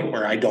a point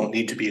where I don't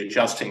need to be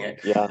adjusting it.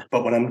 Yeah.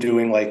 But when I'm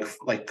doing like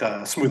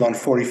Smooth On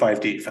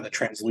 45D for the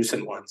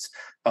translucent ones,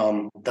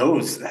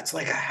 that's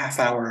like a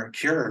half-hour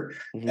cure.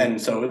 Mm-hmm.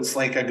 And so it's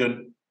like a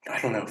good,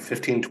 I don't know,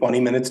 15, 20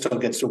 minutes till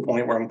it gets to a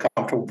point where I'm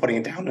comfortable putting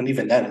it down. And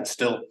even then it's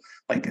still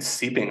like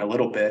seeping a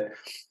little bit.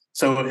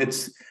 So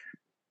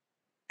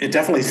it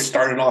definitely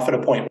started off at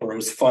a point where it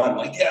was fun,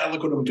 like, yeah,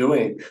 look what I'm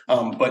doing.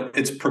 But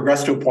it's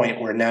progressed to a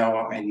point where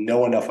now I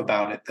know enough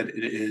about it that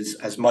it is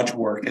as much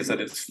work as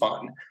that it's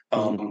fun.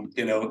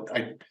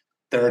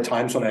 There are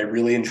times when I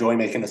really enjoy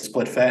making a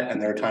split fet,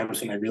 and there are times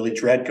when I really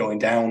dread going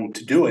down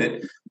to do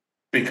it,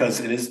 because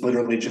it is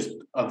literally just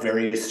a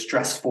very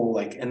stressful,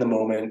 like in the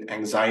moment,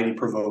 anxiety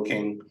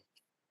provoking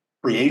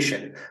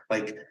creation.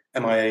 Like,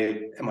 am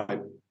I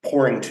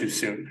pouring too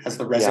soon? Has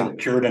the resin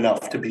cured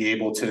enough to be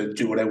able to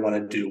do what I want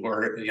to do?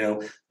 Or,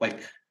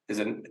 like,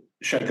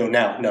 should I go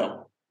now?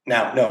 No.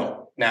 Now,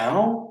 no.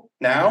 Now,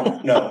 no.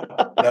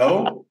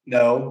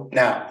 No,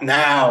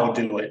 now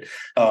do it.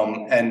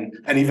 And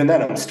even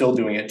then I'm still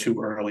doing it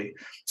too early.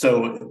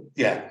 So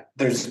yeah,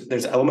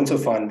 there's elements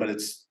of fun, but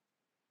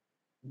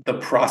the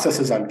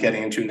processes I'm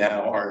getting into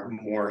now are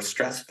more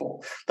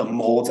stressful. The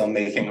molds I'm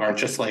making aren't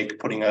just like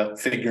putting a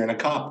figure in a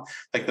cup.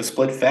 Like the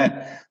split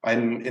fet,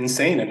 I'm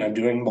insane, and I'm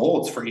doing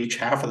molds for each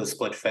half of the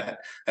split fet.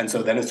 And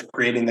so then it's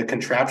creating the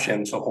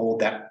contraption to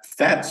hold that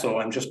fet. So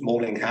I'm just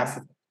molding half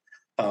of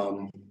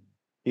it.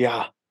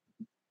 Yeah.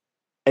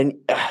 And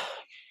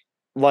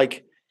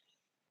like,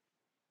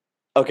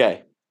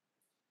 okay,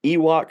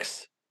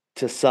 Ewoks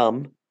to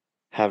some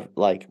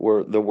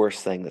were the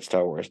worst thing that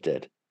Star Wars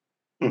did.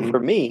 Mm-hmm. For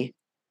me,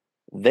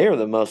 they're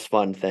the most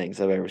fun things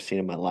I've ever seen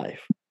in my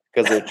life,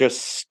 because they're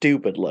just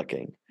stupid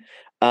looking.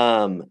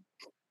 And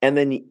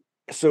then,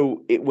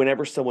 so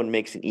whenever someone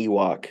makes an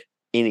Ewok,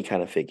 any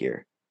kind of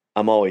figure,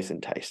 I'm always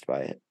enticed by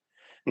it.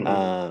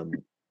 Mm-hmm.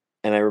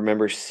 And I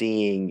remember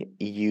seeing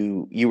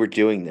you were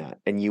doing that,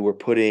 and you were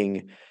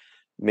putting,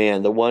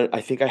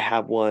 I think I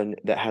have one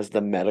that has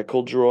the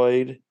medical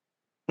droid,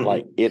 mm-hmm.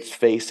 like its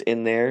face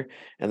in there.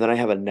 And then I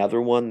have another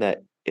one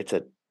that it's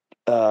a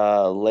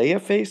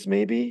Leia face,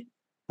 maybe.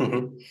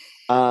 Mm-hmm.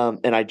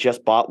 And I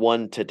just bought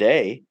one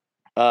today.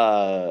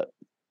 What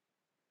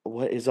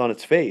is on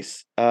its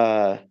face?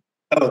 That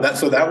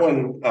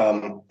one,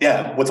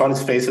 what's on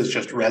its face is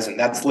just resin.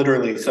 That's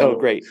literally Oh,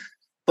 great.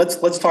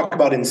 let's talk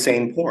about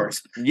insane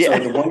pores. Yeah.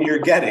 So the one you're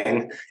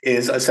getting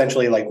is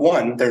essentially like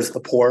one, there's the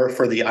pore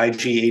for the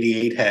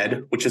IG88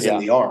 head, which is in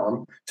the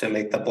arm to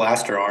make the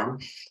blaster arm,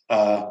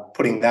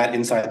 putting that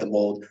inside the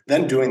mold,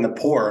 then doing the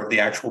pore of the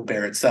actual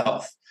bear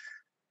itself.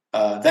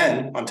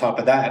 Then on top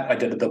of that, I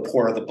did the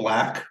pore of the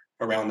black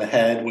around the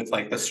head with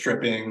like the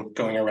stripping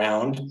going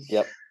around.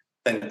 Yep.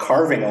 Then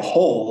carving a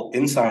hole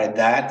inside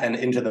that and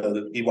into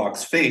the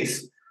Ewok's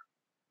face,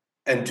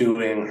 and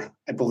doing,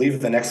 I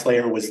believe the next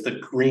layer was the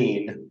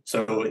green.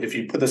 So if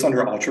you put this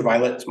under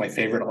ultraviolet, it's my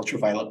favorite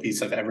ultraviolet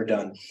piece I've ever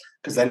done,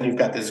 because then you've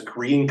got this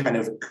green kind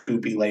of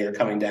goopy layer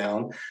coming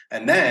down.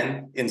 And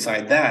then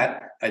inside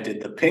that, I did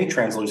the pink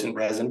translucent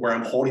resin where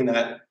I'm holding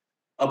that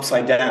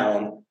upside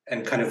down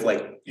and kind of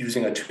like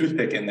using a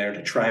toothpick in there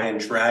to try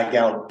and drag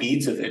out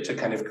beads of it to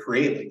kind of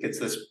create like it's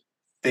this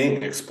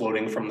thing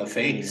exploding from the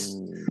face.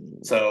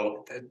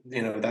 So,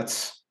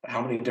 that's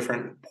how many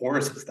different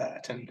pores is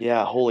that? And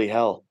yeah, holy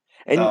hell.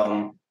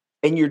 And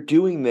you're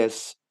doing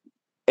this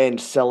and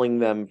selling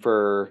them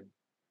for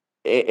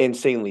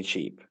insanely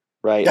cheap,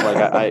 right?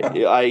 Like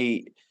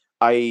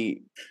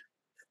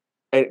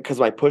because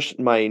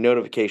my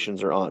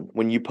notifications are on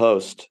when you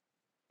post.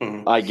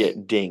 I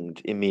get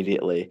dinged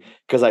immediately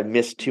because I've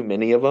missed too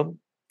many of them,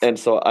 and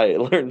so I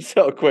learn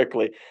so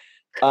quickly.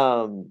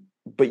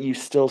 But you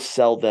still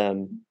sell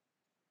them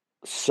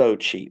so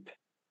cheap,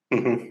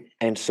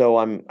 and so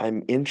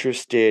I'm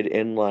interested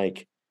in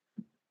like.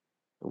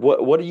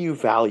 What are you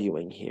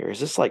valuing here? Is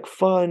this like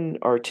fun,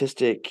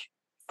 artistic,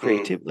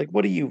 creative? Like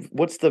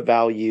what's the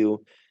value?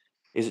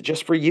 Is it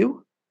just for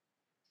you?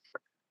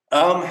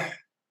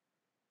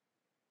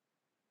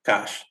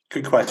 Gosh,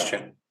 good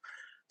question.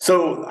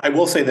 So I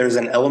will say there's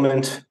an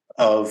element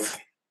of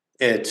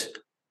it.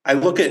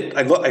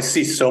 I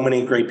see so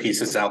many great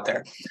pieces out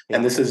there,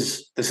 and this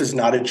is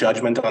not a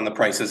judgment on the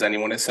prices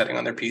anyone is setting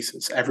on their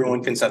pieces.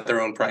 Everyone can set their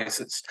own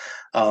prices.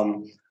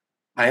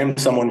 I am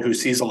someone who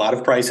sees a lot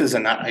of prices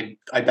and I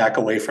back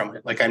away from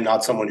it. Like I'm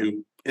not someone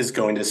who is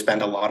going to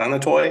spend a lot on a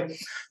toy.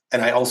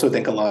 And I also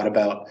think a lot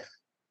about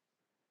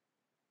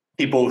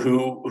people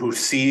who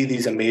see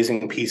these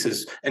amazing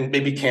pieces and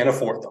maybe can't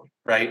afford them,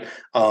 right?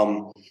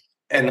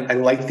 And I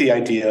like the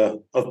idea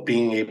of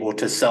being able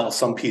to sell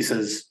some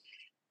pieces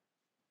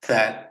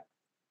that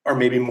are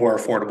maybe more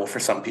affordable for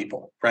some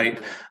people, right?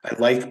 I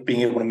like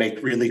being able to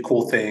make really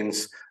cool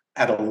things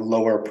at a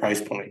lower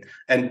price point.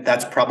 And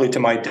that's probably to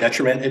my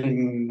detriment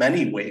in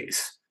many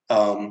ways.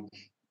 And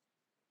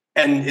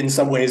in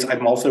some ways,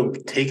 I'm also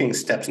taking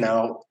steps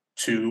now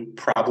to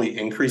probably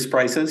increase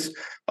prices.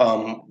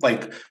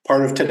 Like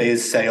part of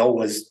today's sale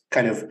was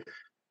kind of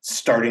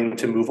starting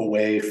to move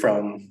away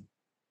from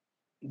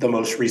the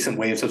most recent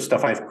waves of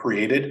stuff I've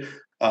created.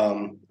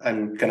 I'm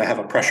going to have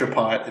a pressure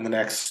pot in the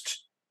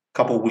next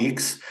couple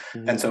weeks.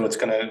 And so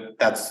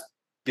that's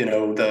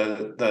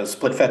the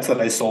split fets that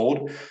I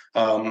sold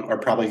are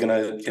probably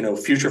going to,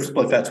 future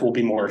split fets will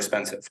be more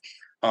expensive.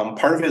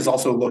 Part of it is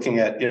also looking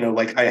at,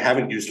 like I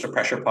haven't used a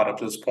pressure pot up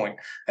to this point,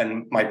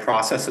 and my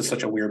process is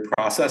such a weird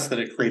process that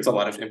it creates a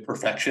lot of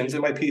imperfections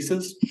in my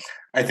pieces.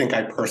 I think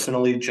I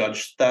personally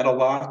judged that a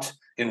lot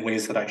in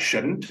ways that I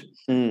shouldn't.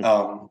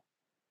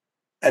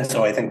 And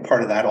so I think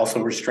part of that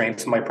also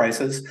restrains my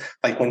prices.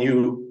 Like when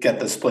you get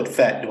the split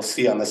fet, you'll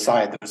see on the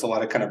side, there's a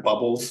lot of kind of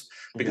bubbles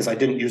because I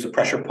didn't use a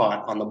pressure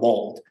pot on the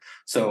mold.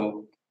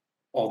 So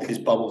all these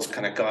bubbles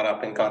kind of got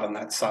up and got on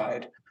that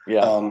side.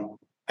 Yeah.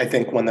 I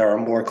think when there are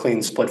more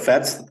clean split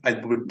fets, I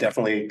would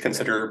definitely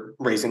consider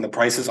raising the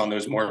prices on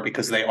those more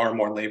because they are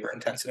more labor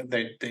intensive.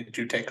 They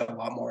do take a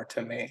lot more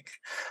to make.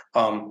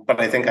 But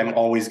I think I'm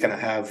always going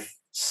to have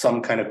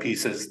some kind of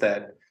pieces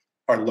that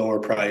are lower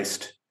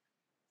priced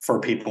for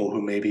people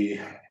who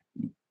maybe,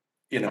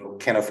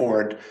 can't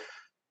afford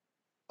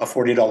a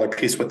 $40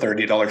 piece with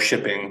 $30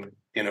 shipping,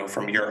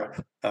 from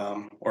Europe,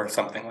 or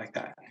something like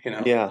that,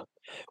 Yeah.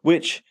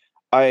 Which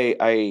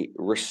I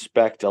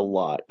respect a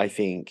lot. I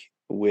think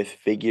with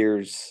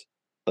figures,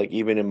 like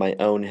even in my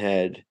own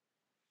head,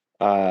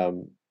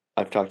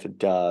 I've talked to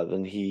Dove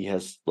and he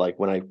has like,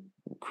 when I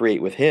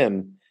create with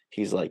him,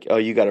 he's like, oh,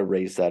 you got to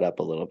raise that up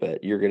a little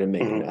bit. You're going to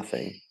make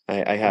nothing.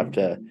 I have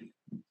to.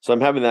 So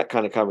I'm having that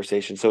kind of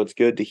conversation. So it's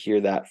good to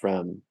hear that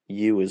from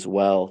you as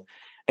well.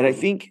 And I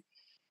think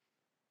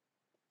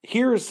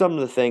here are some of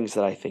the things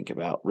that I think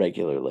about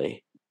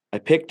regularly. I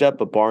picked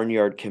up a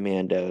Barnyard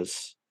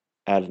Commandos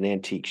at an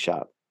antique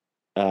shop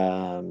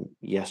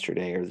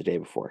yesterday or the day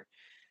before.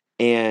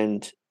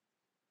 And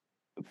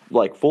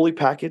like fully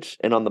packaged.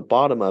 And on the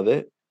bottom of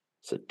it,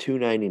 it's a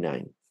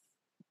 $2.99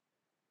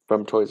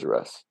 from Toys R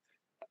Us.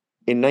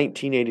 In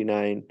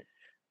 1989,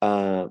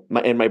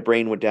 my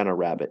brain went down a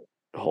rabbit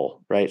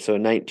hole, right? So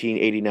in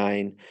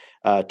 1989,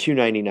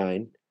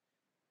 $2.99.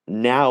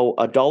 Now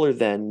 $1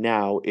 then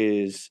now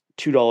is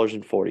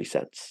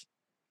 $2.40.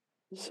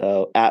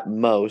 So at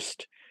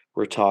most,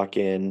 we're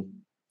talking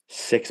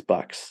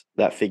 $6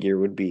 that figure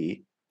would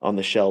be on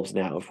the shelves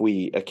now if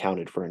we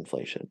accounted for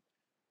inflation.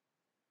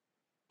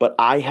 But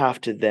I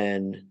have to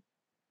then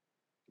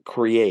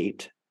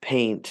create,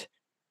 paint,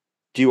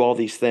 do all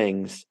these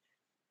things.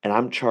 and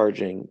I'm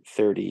charging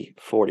 $30,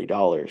 $40.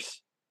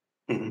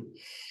 Mm-hmm.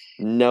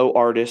 No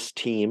artist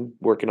team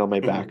working on my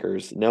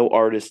backers, no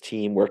artist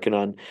team working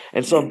on,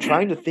 and so I'm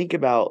trying to think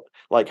about,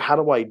 like, how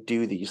do I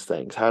do these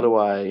things? How do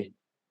I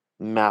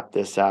map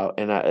this out?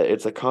 And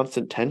it's a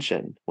constant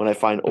tension when I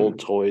find old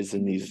toys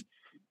in these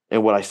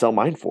and what I sell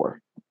mine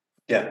for.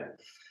 Yeah.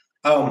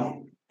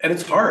 And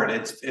it's hard.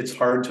 It's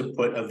hard to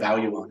put a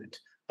value on it.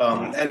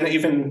 And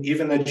even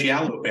the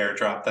Giallo Bear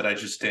drop that I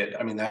just did,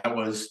 I mean, that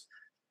was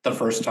the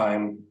first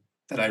time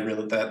that I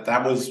really,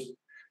 that was,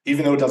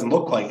 even though it doesn't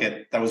look like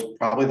it, that was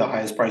probably the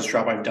highest price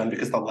drop I've done,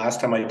 because the last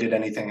time I did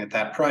anything at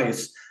that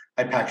price,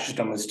 I packaged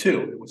them as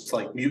two. It was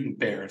like mutant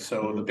bear,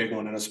 so the big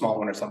one and a small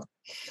one or something.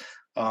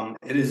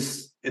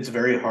 It's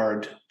very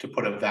hard to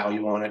put a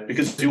value on it,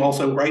 because you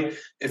also, right,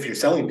 if you're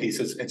selling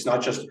pieces, it's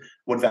not just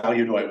what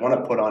value do I want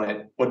to put on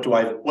it, what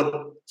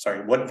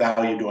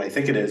value do I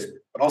think it is,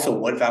 but also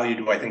what value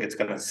do I think it's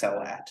going to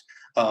sell at.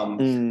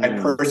 I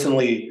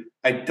personally,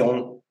 I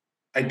don't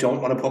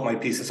want to put my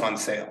pieces on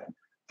sale.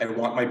 I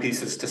want my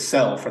pieces to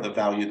sell for the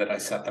value that I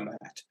set them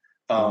at.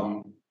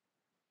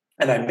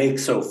 And I make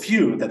so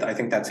few that I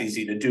think that's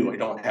easy to do. I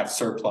don't have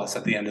surplus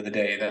at the end of the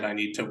day that I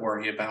need to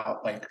worry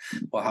about, like,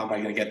 well, how am I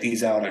going to get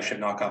these out? I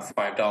should knock off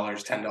 $5,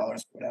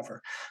 $10,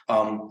 whatever.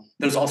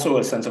 There's also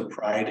a sense of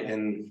pride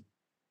in,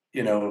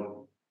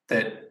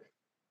 that,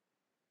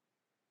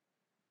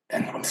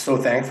 and I'm so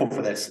thankful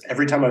for this.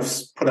 Every time I've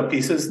put up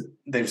pieces,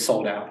 they've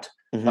sold out.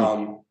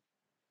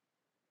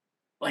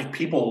 Like,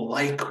 people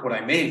like what I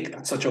make.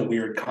 That's such a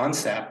weird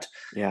concept.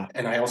 Yeah.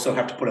 And I also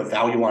have to put a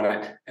value on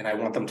it, and I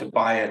want them to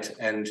buy it,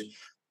 and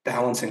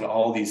balancing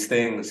all these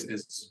things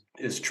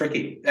is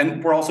tricky.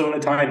 And we're also in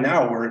a time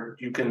now where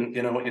you can,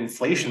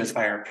 inflation is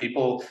higher.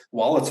 People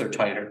wallets are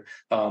tighter.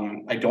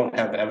 I don't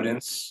have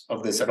evidence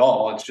of this at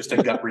all. It's just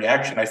a gut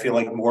reaction. I feel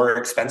like more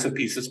expensive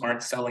pieces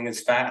aren't selling as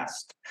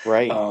fast.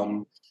 Right.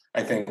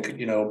 I think, I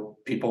don't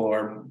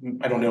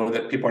know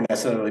that people are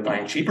necessarily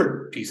buying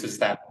cheaper pieces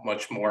that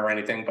much more or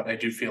anything, but I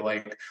do feel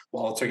like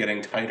wallets are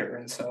getting tighter.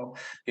 And so,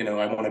 I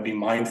want to be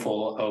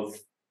mindful of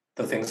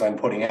the things I'm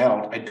putting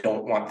out. I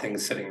don't want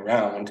things sitting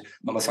around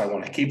unless I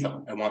want to keep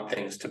them. I want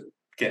things to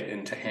get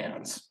into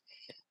hands.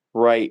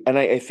 Right. And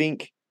I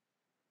think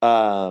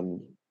you're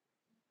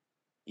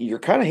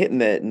kind of hitting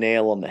the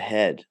nail on the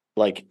head.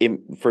 Like,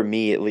 for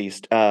me, at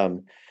least,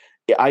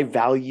 I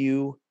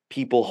value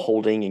people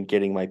holding and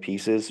getting my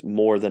pieces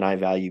more than I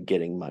value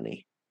getting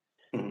money.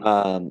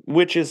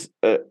 Which is,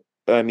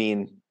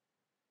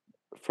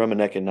 from an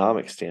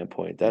economic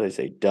standpoint, that is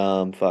a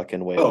dumb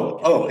fucking way.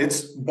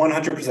 It's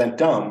 100%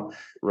 dumb.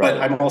 Right.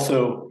 But I'm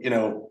also,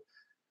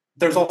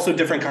 there's also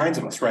different kinds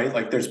of us, right?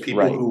 Like, there's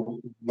people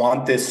who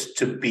want this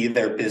to be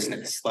their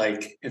business.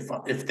 Like,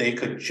 if they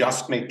could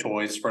just make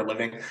toys for a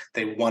living,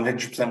 they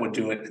 100% would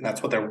do it. And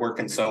that's what they're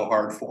working so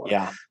hard for.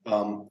 Yeah.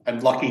 I'm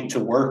lucky to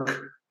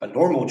work a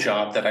normal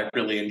job that I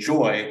really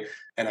enjoy,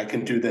 and I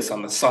can do this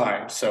on the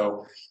side.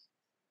 So,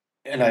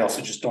 and I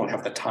also just don't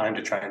have the time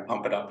to try and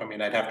pump it up. I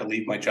mean, I'd have to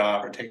leave my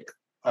job or take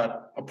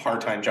a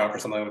part-time job or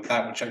something like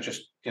that, which I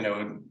just,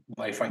 in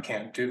life I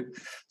can't do.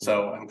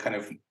 So I'm kind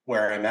of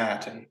where I'm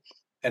at, and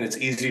it's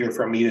easier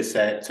for me to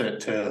say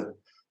to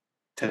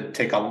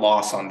take a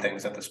loss on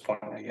things at this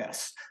point, I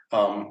guess,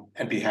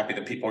 and be happy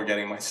that people are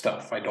getting my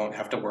stuff. I don't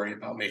have to worry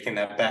about making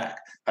that back.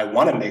 I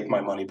want to make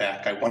my money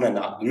back. I want to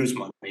not lose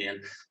money,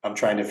 and I'm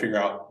trying to figure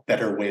out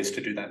better ways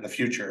to do that in the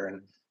future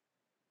and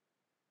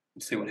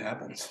see what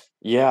happens.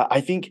 Yeah,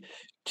 I think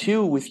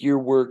too, with your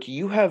work,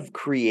 you have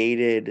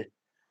created,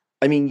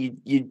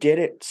 you did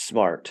it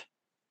smart.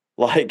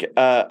 Like,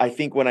 I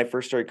think when I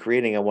first started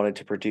creating, I wanted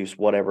to produce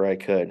whatever I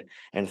could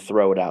and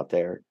throw it out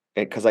there,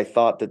 because I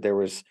thought that there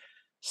was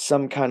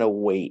some kind of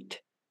weight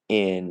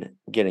in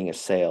getting a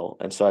sale.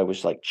 And so I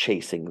was like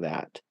chasing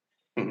that.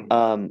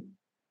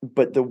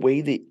 But the way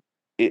that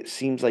it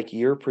seems like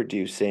you're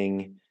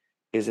producing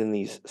is in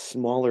these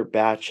smaller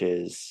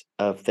batches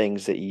of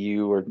things that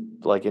you are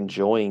like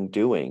enjoying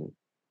doing.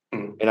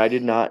 And I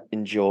did not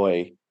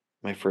enjoy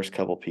my first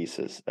couple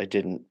pieces. I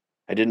didn't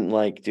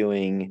like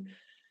doing,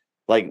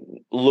 like,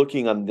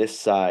 looking on this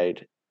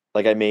side.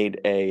 Like, I made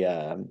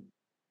a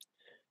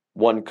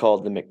one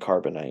called the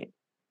McCarbonite,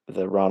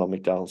 the Ronald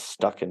McDonald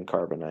stuck in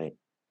carbonite.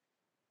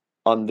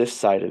 On this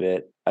side of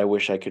it, I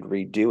wish I could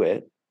redo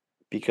it,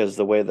 because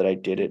the way that I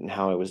did it and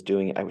how I was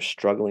doing it, I was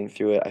struggling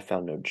through it. I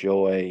found no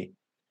joy.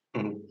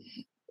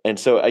 And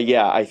so,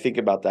 I think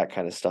about that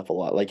kind of stuff a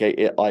lot.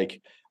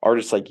 Like,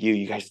 artists like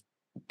you guys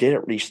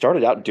you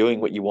started out doing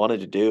what you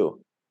wanted to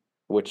do,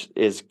 which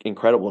is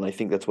incredible. And I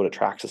think that's what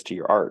attracts us to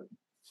your art.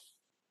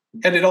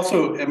 And it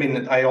also,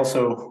 I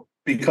also,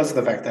 because of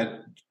the fact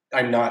that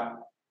I'm not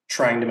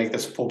trying to make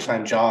this a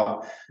full-time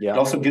job, it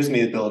also gives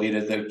me the ability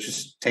to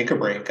just take a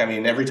break.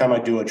 Every time I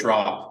do a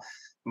drop,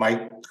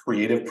 my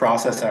creative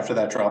process after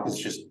that drop is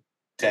just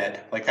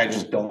dead. Like, I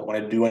just don't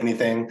want to do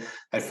anything.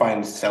 I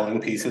find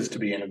selling pieces to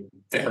be a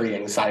very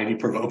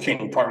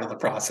anxiety-provoking part of the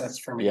process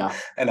for me. Yeah.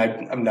 And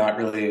I'm not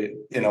really,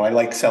 I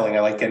like selling. I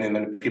like getting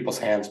them in people's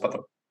hands, but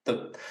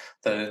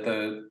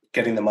the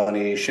getting the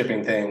money,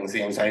 shipping things,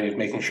 the anxiety of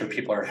making sure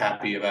people are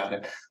happy about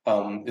it,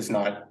 is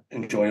not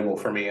enjoyable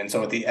for me. And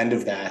so at the end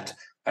of that,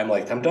 I'm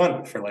like, I'm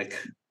done for like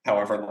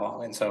however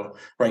long. And so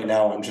right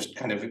now I'm just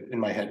kind of in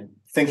my head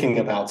thinking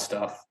about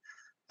stuff,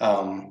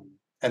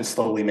 and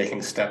slowly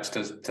making steps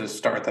to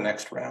start the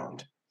next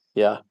round.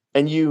 Yeah.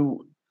 And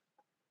you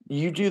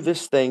do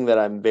this thing that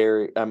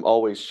I'm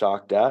always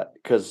shocked at,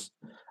 because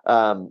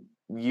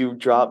you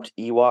dropped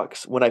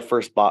Ewoks when I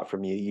first bought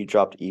from you. You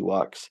dropped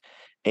Ewoks,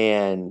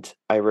 and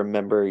I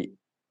remember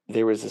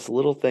there was this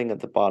little thing at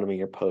the bottom of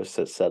your post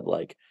that said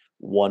like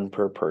 1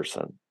 per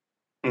person,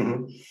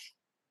 Mm-hmm.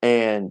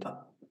 and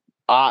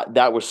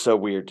that was so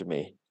weird to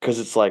me, because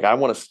it's like I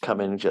want to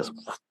come in and just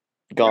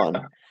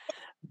gone,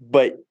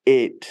 but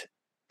it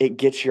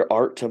gets your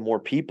art to more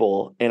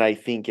people, and I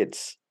think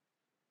it's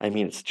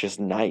just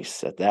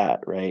nice at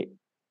that, right?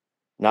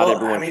 Not Well,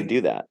 everyone can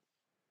do that.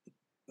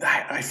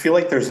 I feel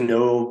like there's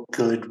no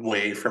good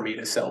way for me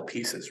to sell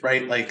pieces,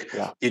 right? Like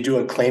Yeah. you do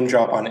a claim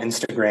drop on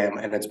Instagram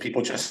and it's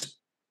people just,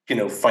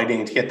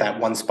 fighting to get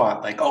that one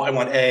spot. Like, oh, I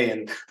want A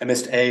and I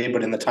missed A,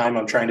 but in the time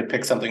I'm trying to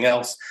pick something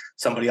else,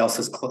 somebody else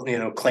has,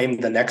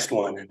 claimed the next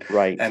one.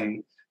 Right.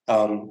 And,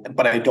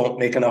 but I don't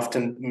make enough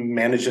to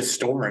manage a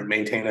store and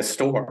maintain a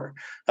store.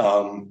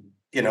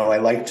 I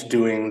liked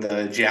doing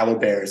the Giallo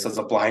Bears as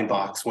a blind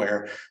box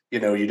where, you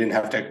didn't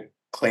have to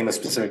claim a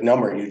specific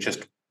number. You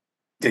just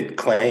did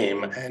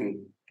claim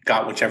and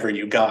got whichever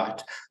you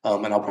got.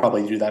 And I'll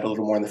probably do that a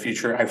little more in the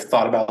future. I've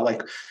thought about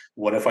like,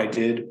 what if I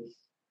did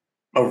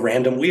a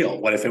random wheel?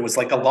 What if it was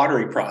like a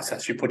lottery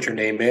process? You put your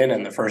name in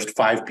and the first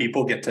 5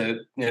 people get to,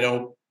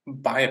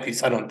 buy a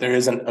piece. There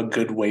isn't a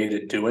good way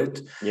to do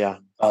it. Yeah.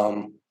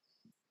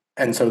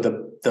 And so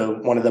the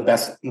one of the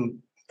best,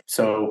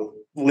 so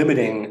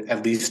limiting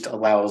at least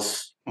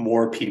allows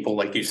more people,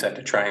 like you said,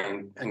 to try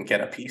and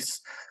get a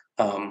piece.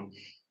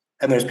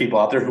 And there's people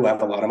out there who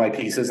have a lot of my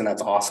pieces, and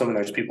that's awesome. And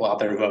there's people out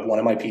there who have one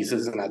of my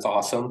pieces, and that's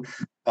awesome.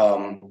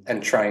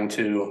 And trying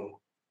to,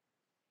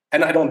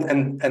 and I don't,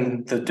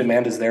 and the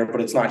demand is there,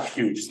 but it's not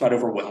huge. It's not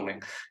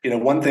overwhelming.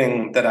 One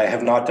thing that I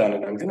have not done,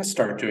 and I'm going to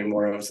start doing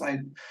more of, is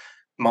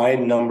my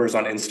numbers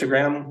on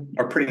Instagram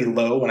are pretty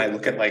low when I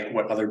look at like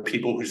what other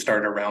people who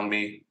started around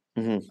me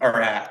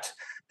are at.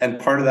 And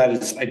part of that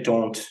is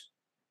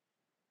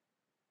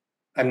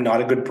I'm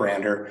not a good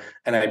brander,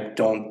 and I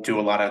don't do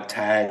a lot of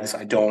tags.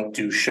 I don't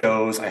do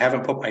shows. I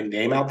haven't put my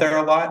name out there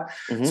a lot.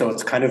 So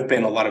it's kind of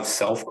been a lot of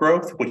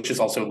self-growth, which is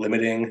also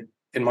limiting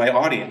in my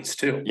audience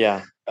too.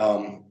 Yeah.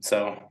 And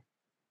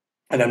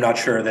I'm not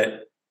sure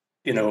that,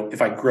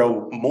 if I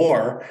grow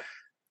more,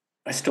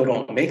 I still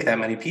don't make that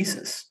many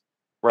pieces.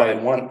 Right.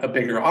 I want a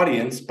bigger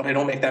audience, but I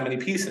don't make that many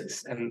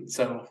pieces. And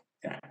so,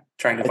 yeah,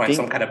 trying to find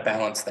some kind of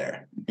balance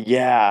there.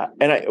 Yeah.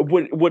 And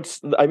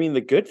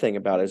the good thing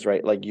about it is,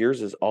 right, like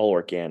yours is all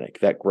organic,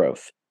 that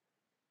growth,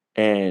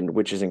 and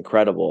which is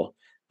incredible.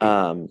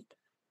 I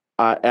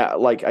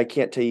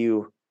can't tell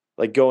you,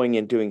 like, going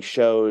and doing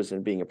shows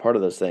and being a part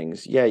of those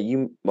things. Yeah.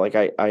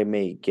 I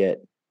may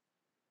get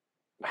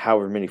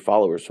however many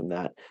followers from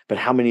that, but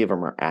how many of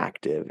them are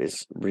active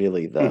is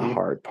really the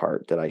hard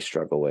part that I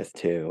struggle with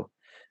too.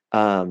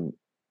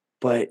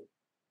 But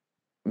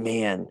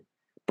man,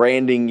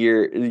 branding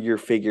your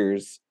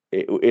figures,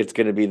 it's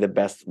going to be the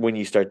best when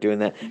you start doing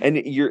that. And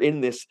you're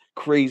in this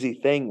crazy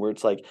thing where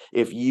it's like,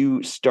 if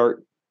you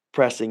start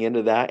pressing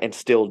into that and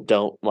still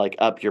don't like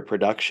up your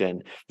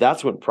production,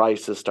 that's when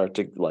prices start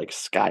to like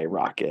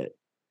skyrocket.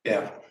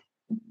 Yeah.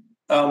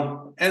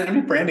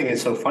 And branding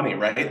is so funny,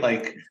 right?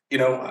 Like,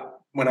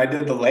 when I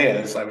did the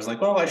Leias, I was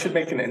like, well, I should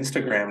make an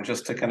Instagram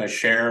just to kind of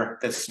share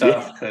this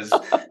stuff, because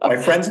my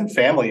friends and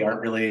family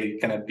aren't really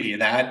going to be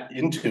that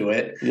into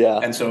it. Yeah.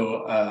 And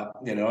so,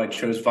 I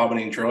chose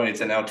Vomiting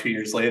Droids, and now 2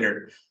 years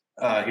later,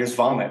 here's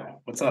Vomit.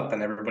 What's up?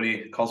 And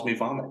everybody calls me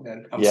Vomit,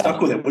 and I'm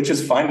stuck with it, which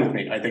is fine with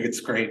me. I think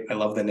it's great. I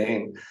love the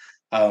name.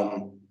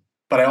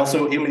 But I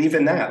also,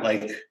 even that,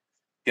 like,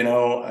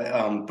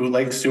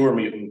 Bootleg Sewer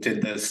Mutant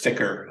did the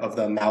sticker of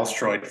the mouse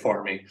droid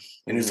for me,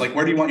 and he was like,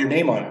 where do you want your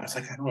name on it? I was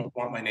like, I don't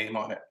want my name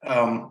on it.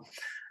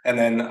 And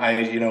then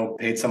I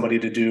paid somebody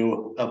to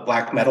do a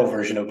black metal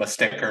version of a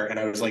sticker, and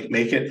I was like,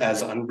 make it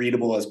as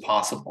unreadable as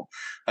possible.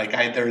 Like,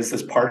 there is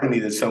this part of me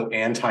that's so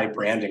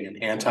anti-branding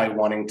and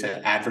anti-wanting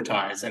to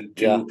advertise and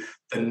do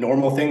the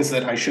normal things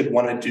that I should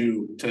want to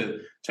do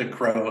to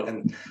grow.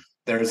 And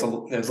there's a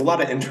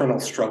lot of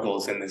internal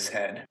struggles in this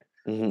head.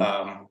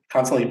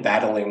 Constantly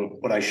battling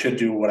what I should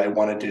do, what I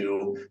want to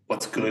do,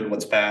 what's good,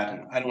 what's bad.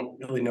 And I don't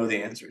really know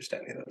the answers to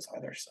any of those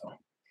either. So,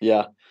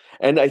 yeah.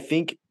 And I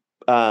think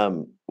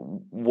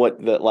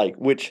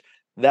which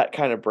that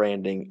kind of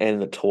branding and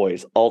the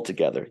toys all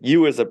together,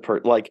 you as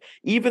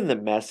even the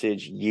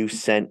message you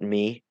sent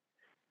me,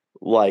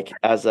 like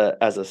as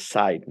a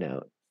side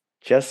note,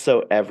 just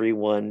so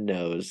everyone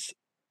knows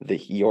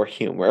your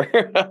humor.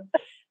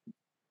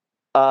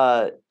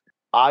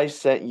 I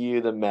sent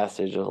you the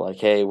message of like,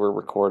 hey, we're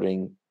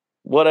recording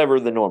whatever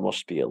the normal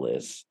spiel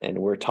is, and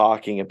we're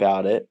talking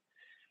about it.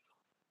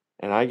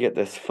 And I get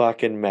this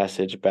fucking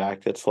message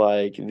back that's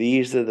like,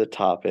 these are the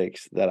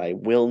topics that I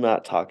will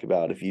not talk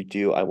about. If you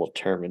do, I will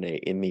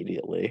terminate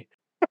immediately.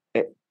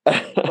 And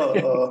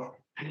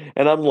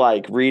I'm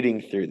like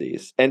reading through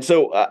these. And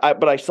so,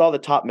 but I saw the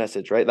top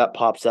message, right? That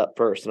pops up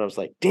first. And I was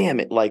like, damn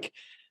it. Like,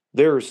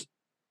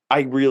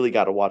 I really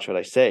got to watch what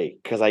I say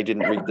because I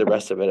didn't read the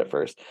rest of it at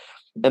first.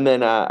 And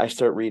then I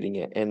start reading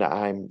it, and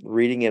I'm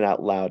reading it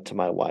out loud to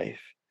my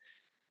wife.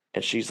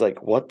 And she's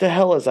like, what the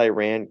hell is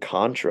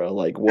Iran-Contra?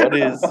 Like, what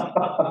is...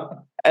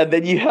 And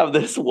then you have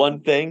this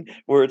one thing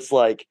where it's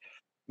like,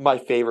 my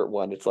favorite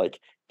one. It's like,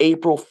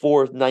 April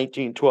 4th,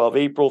 1912,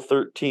 April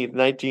 13th,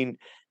 19...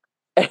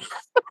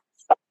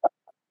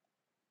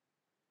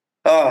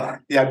 Yeah,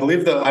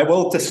 I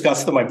will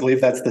discuss them. I believe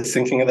that's the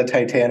sinking of the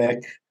Titanic.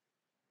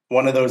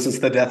 One of those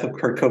is the death of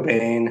Kurt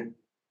Cobain.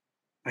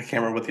 I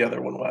can't remember what the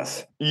other one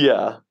was.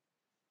 Yeah.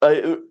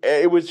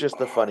 It was just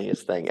the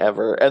funniest thing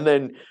ever. And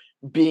then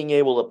being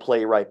able to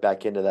play right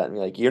back into that and be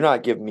like, you're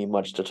not giving me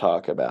much to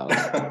talk about.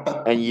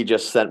 And you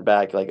just sent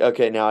back like,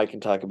 okay, now I can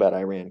talk about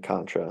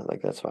Iran-Contra.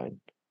 Like, that's fine.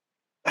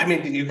 I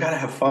mean, you got to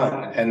have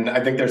fun. And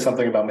I think there's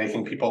something about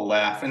making people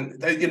laugh. And,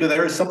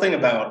 there is something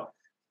about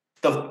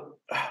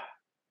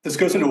this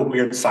goes into a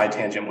weird side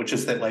tangent, which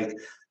is that like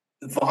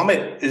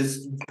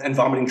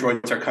vomiting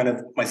droids are kind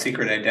of my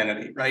secret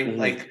identity, right? Mm-hmm.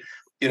 Like,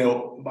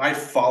 my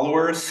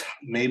followers,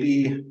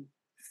 maybe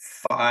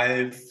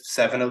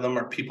 5-7 of them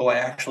are people I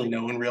actually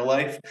know in real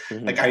life.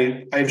 Mm-hmm. Like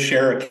I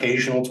share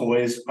occasional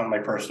toys on my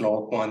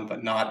personal one,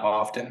 but not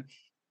often.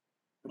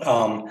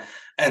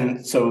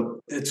 And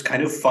so it's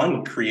kind of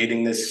fun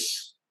creating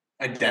this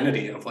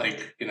identity of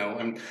like,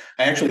 and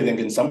I actually think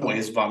in some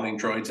ways vomiting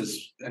droids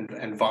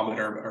and vomit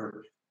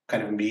are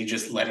kind of me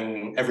just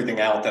letting everything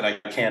out that I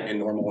can't in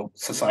normal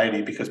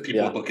society because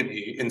people look at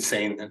me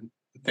insane and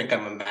think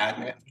I'm a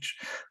madman, which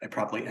I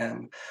probably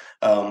am.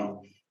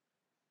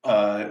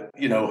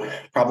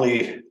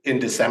 Probably in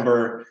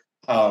December,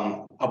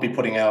 I'll be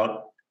putting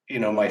out,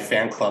 my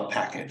fan club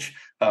package,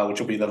 which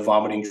will be the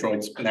Vomiting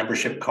Droids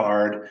membership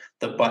card,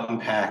 the button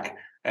pack.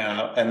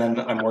 And then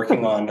I'm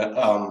working on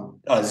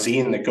a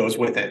zine that goes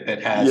with it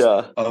that has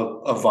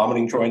a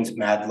Vomiting Droids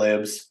Mad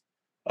Libs,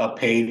 a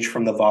page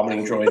from the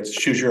Vomiting Droids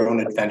Choose Your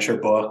Own Adventure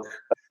book,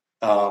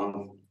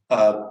 a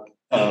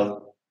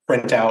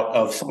printout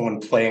of someone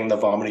playing the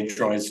Vomiting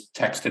Droids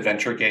text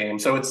adventure game.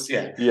 So it's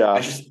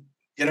I just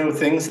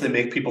things that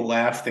make people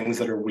laugh, things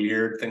that are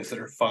weird, things that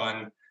are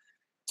fun.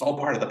 It's all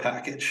part of the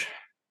package.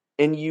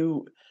 And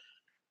you,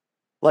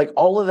 like,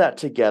 all of that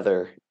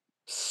together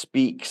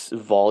speaks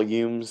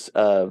volumes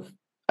of,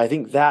 I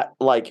think that,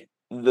 like,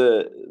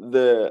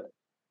 the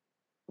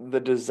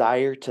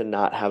desire to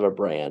not have a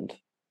brand,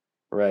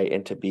 right?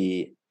 And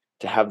to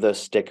have those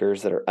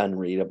stickers that are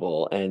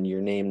unreadable and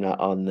your name not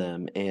on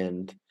them,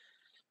 and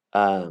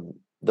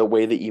the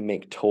way that you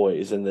make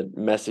toys and the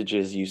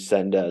messages you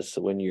send us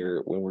when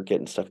we're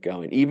getting stuff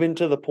going, even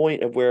to the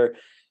point of where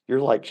you're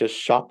like just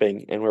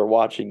shopping and we're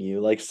watching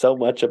you. Like, so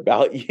much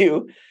about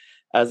you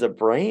as a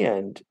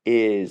brand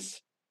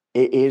is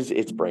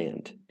its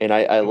brand. And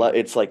I love,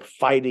 it's like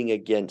fighting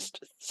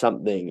against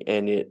something,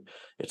 and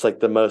it's like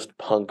the most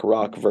punk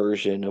rock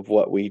version of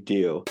what we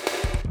do.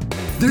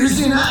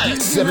 Thursday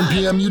night, 7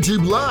 p.m.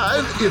 YouTube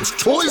Live, it's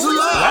Toys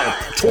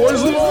Alive!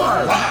 Toys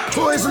Alive!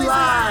 Toys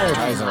Alive!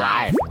 Toys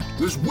Alive!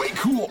 There's way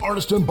cool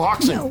artist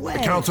unboxing. No way.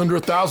 Accounts under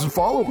 1,000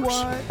 followers.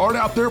 What? Art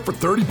out there for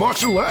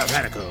 $30 or less.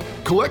 Radical.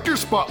 Collector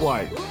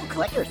Spotlight. Ooh,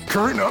 collectors.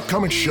 Current and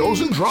upcoming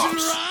shows and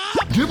drops.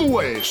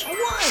 Giveaways.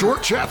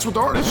 Short chats with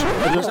artists.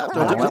 And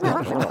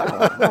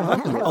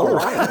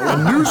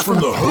news from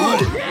the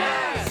hood.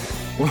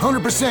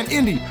 100%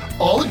 indie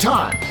all the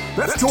time.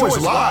 That's Toys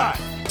Alive!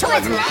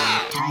 Toys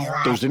Alive!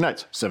 Thursday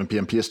nights, 7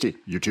 p.m. PST,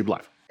 YouTube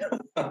Live.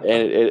 And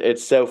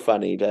it's so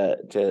funny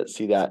to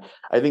see that.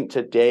 I think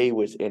today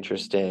was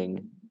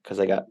interesting because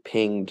I got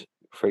pinged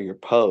for your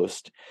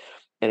post,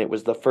 and it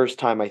was the first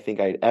time I think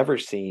I'd ever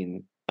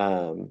seen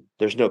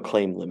there's no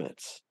claim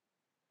limits.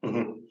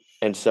 Mm-hmm.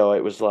 And so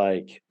it was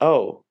like,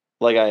 oh,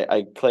 like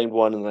I claimed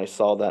one and I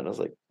saw that and I was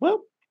like,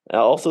 well,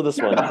 also this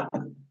one.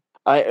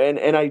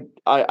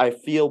 I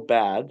feel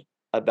bad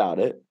about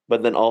it,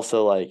 but then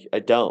also like I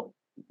don't.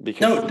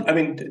 Because no, I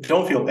mean,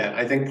 don't feel bad.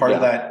 I think part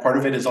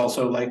of it is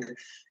also like,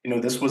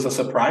 this was a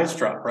surprise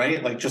drop,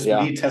 right? Like just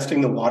me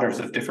testing the waters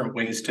of different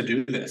ways to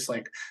do this.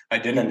 Like I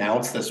didn't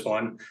announce this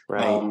one.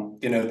 Right.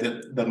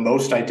 The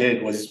most I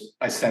did was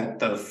I sent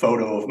the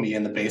photo of me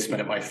in the basement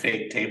at my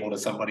fake table to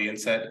somebody and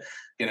said,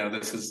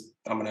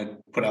 I'm going to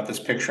put out this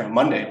picture on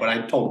Monday, but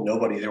I told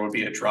nobody there would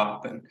be a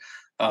drop. And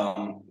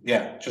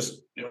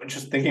just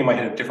thinking in my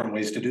head of different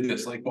ways to do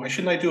this. Like, why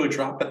shouldn't I do a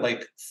drop at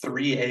like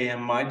 3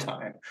 a.m. my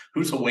time?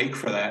 Who's awake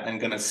for that and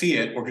going to see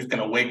it? Or who's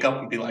going to wake up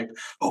and be like,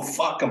 oh,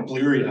 fuck, I'm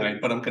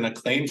bleary-eyed, but I'm going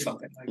to claim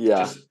something. Like,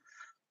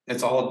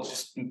 it's all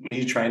just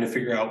me trying to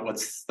figure out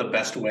what's the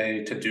best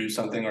way to do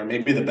something. Or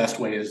maybe the best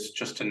way is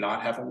just to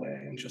not have a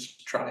way and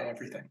just try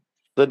everything.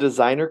 The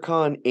Designer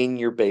Con in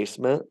your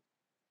basement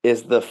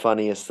is the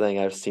funniest thing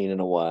I've seen in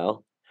a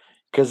while.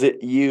 Because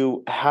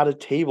you had a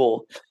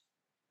table...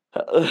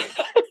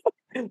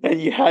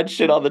 and you had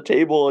shit on the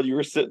table and you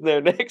were sitting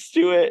there next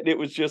to it, and it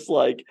was just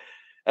like,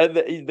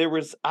 and there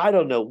was, I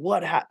don't know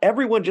what,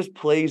 everyone just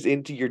plays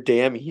into your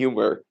damn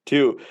humor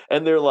too.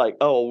 And they're like,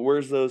 oh,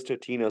 where's those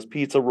Totino's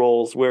pizza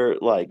rolls? Where,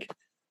 like,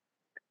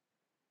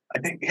 I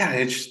think, yeah,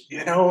 it's,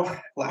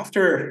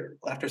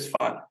 laughter's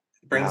fun.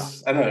 It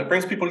brings, I don't know, it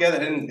brings people together,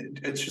 and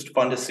it's just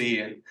fun to see.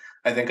 And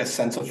I think a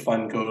sense of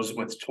fun goes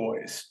with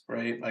toys,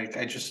 right? Like,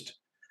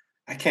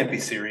 I can't be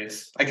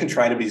serious. I can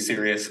try to be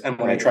serious. And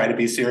when I try to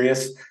be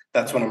serious,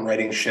 that's when I'm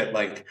writing shit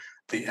like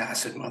the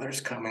acid mother's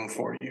coming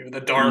for you.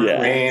 The dark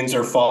rains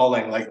are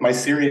falling. Like, my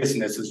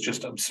seriousness is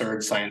just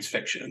absurd science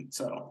fiction.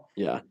 So,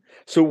 yeah.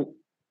 So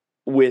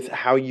with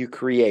how you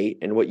create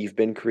and what you've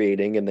been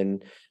creating, and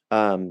then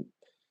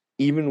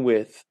even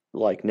with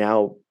like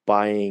now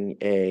buying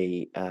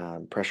a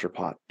pressure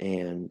pot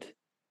and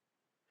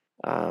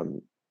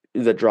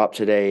the drop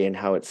today and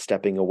how it's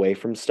stepping away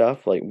from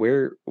stuff, like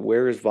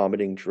where is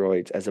Vomiting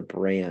Droids as a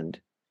brand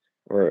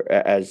or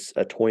as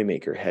a toy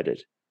maker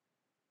headed?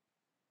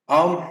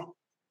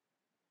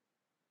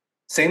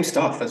 Same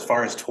stuff as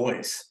far as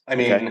toys. I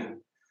mean,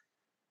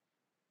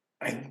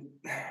 I've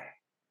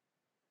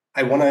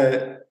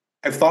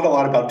thought a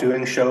lot about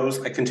doing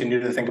shows. I continue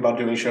to think about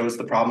doing shows.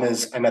 The problem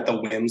is I'm at the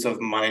whims of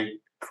my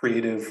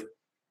creative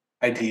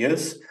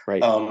ideas.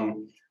 Right.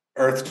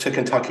 Earth to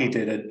Kentucky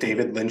did a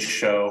David Lynch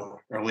show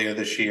earlier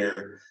this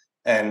year,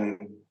 and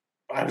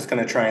I was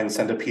going to try and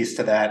send a piece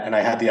to that. And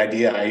I had the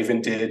idea. I even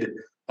did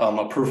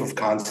a proof of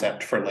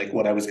concept for like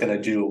what I was going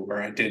to do,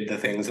 where I did the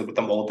things with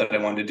the mold that I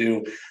wanted to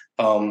do.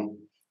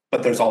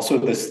 But there's also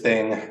this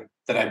thing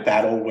that I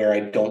battle where I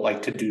don't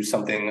like to do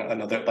something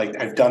another, like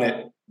I've done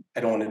it, I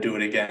don't want to do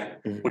it again,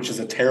 which is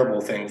a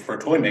terrible thing for a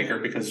toy maker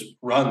because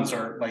runs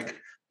are like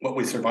what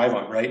we survive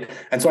on, right?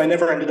 And so I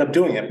never ended up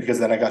doing it because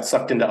then I got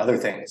sucked into other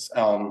things.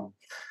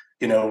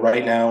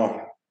 Right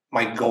now,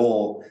 my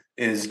goal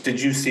is, did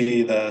you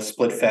see the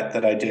split fet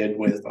that I did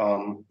with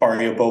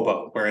Barrio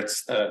Boba, where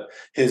it's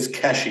his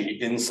Keshi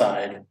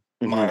inside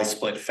my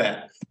split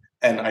fet?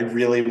 And I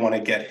really want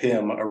to get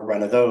him a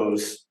run of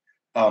those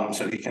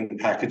so he can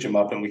package them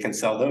up and we can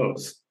sell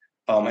those.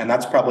 And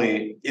that's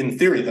probably, in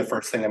theory, the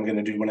first thing I'm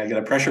going to do when I get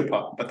a pressure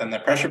pot. But then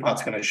that pressure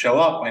pot's going to show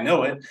up. I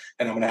know it.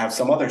 And I'm going to have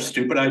some other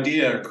stupid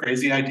idea or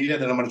crazy idea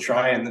that I'm going to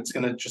try, and it's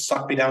going to just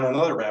suck me down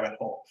another rabbit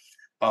hole.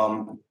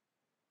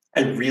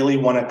 I really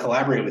want to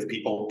collaborate with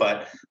people,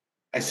 but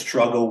I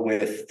struggle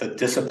with the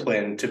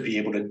discipline to be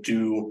able to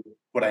do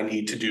what I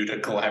need to do to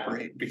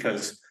collaborate,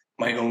 because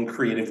my own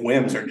creative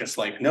whims are just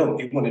like, no,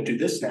 you want to do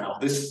this now.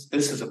 This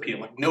is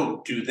appealing.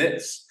 No, do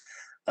this.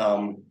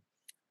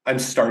 I'm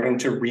starting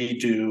to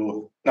revisit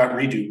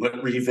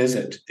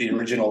the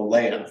original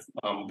Leia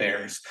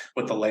bears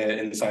with the Leia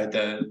inside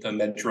the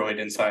Medroid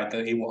inside the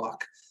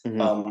Ewok.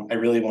 I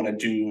really want to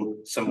do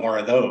some more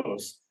of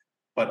those,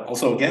 but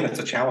also again, it's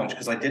a challenge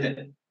because I did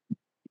it.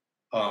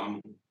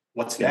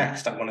 What's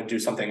next? I want to do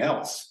something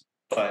else,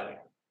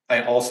 but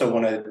I also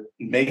want to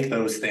make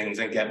those things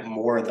and get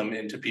more of them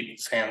into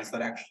people's hands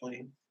that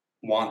actually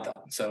want them.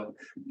 So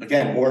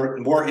again,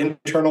 more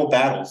internal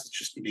battles. It's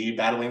just me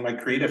battling my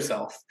creative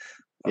self.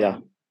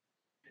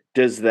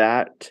 Does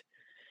that,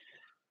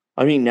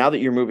 I mean, now that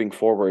you're moving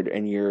forward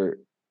and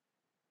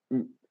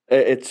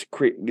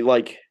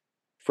like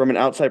from an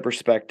outside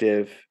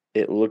perspective,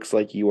 it looks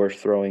like you are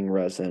throwing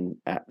resin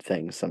at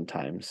things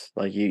sometimes.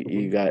 Like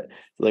you got,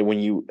 like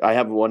I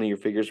have one of your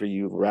figures where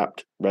you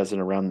wrapped resin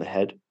around the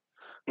head.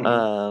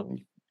 And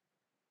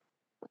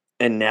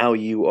now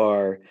you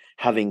are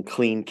having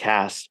clean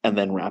cast and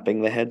then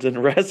wrapping the heads in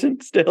resin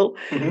still.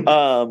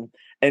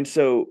 And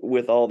so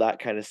with all that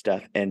kind of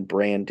stuff and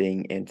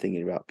branding and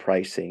thinking about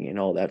pricing and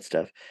all that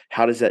stuff,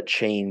 how does that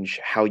change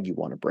how you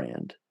want to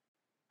brand?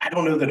 I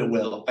don't know that it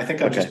will. I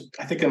think I think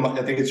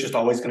it's just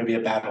always going to be a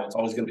battle. It's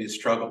always going to be a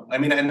struggle. I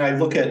mean, and I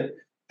look at,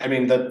 I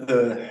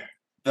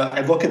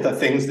look at the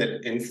things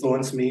that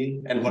influence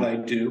me and what I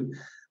do,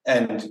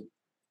 and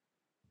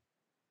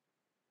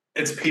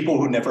it's people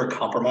who never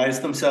compromise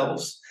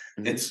themselves.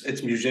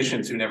 It's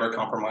musicians who never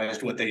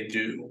compromised what they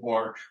do,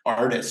 or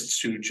artists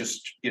who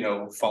just,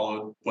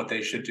 followed what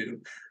they should do.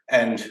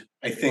 And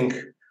I think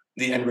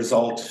the end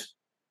result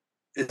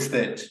is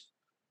that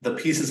the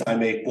pieces I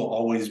make will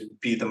always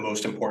be the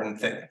most important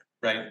thing,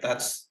 right?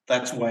 That's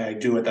why I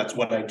do it. That's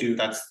what I do.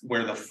 That's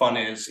where the fun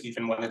is,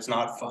 even when it's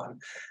not fun.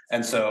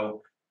 And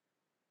so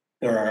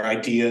there are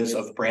ideas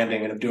of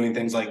branding and of doing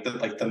things like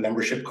the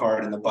membership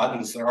card and the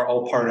buttons. They're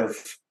all part of,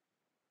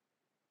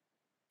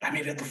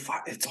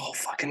 it's all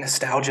fucking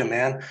nostalgia,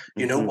 man.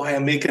 You know why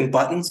I'm making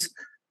buttons?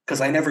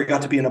 Because I never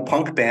got to be in a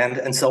punk band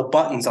and sell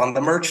buttons on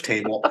the merch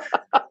table.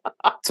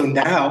 So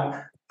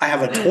now I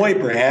have a toy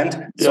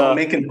brand, so I'm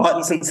making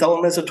buttons and sell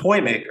them as a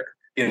toy maker.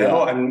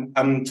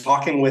 I'm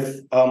talking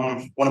with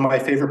one of my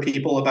favorite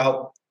people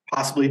about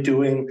possibly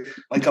doing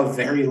like a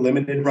very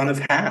limited run of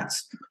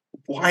hats.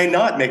 Why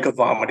not make a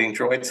Vomiting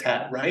Droids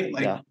hat, right?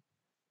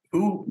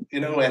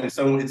 And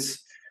so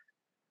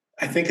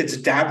I think it's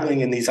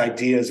dabbling in these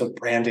ideas of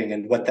branding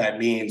and what that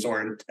means,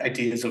 or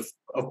ideas of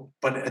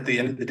but at the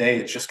end of the day,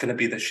 it's just going to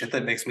be the shit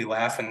that makes me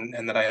laugh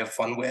and that I have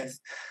fun with.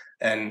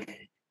 And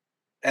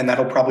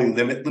that'll probably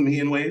limit me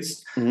in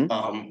ways.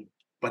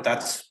 But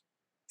that's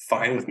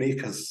fine with me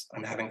because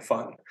I'm having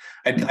fun.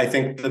 I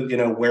think that, you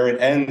know, where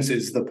it ends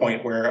is the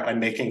point where I'm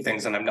making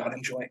things and I'm not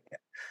enjoying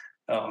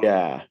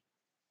it.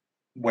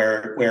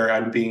 Where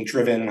I'm being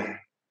driven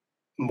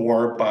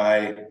more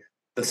by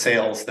the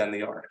sales than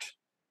the art.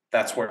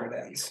 That's where it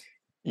ends.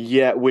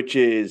 Yeah, which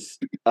is,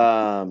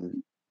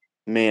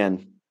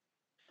 man,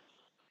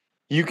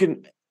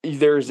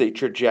 there's a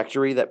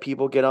trajectory that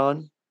people get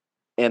on,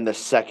 and the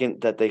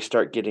second that they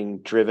start getting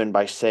driven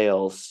by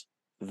sales,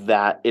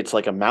 that it's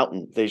like a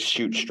mountain. They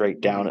shoot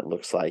straight down, it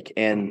looks like.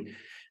 And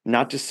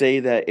not to say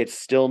that it's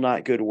still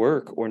not good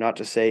work, or not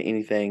to say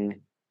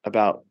anything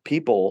about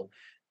people,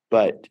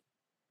 but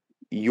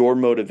your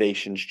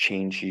motivations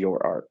change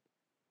your art.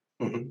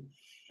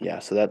 Yeah,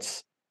 so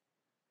that's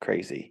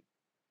crazy.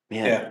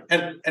 Man. Yeah,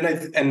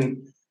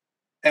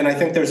 and I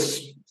think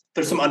there's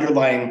some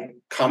underlying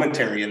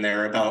commentary in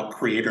there about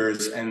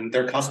creators and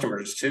their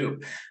customers too.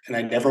 And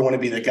I never want to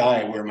be the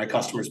guy where my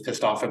customer's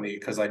pissed off at me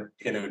because I,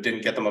 you know,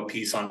 didn't get them a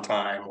piece on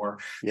time, or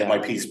that my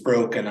piece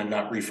broke and I'm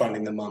not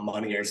refunding them on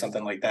money or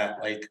something like that.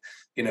 Like,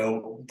 you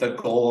know, the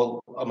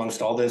goal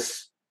amongst all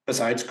this,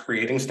 besides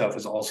creating stuff,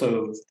 is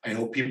also, I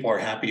hope people are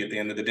happy at the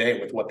end of the day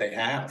with what they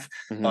have.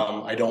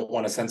 I don't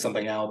want to send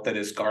something out that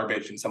is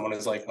garbage and someone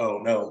is like, oh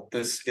no,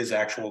 this is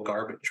actual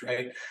garbage,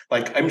 right?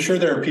 Like, I'm sure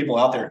there are people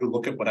out there who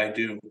look at what I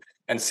do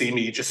and see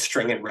me just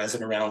stringing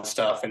resin around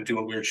stuff and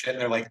doing weird shit,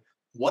 and they're like,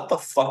 what the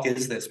fuck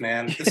is this,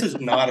 man? This is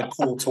not a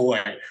cool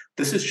toy.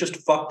 This is just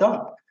fucked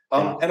up.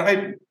 And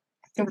I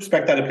can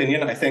respect that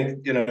opinion. I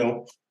think, you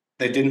know,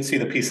 they didn't see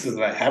the pieces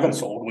that I haven't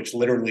sold, which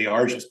literally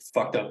are just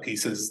fucked up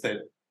pieces that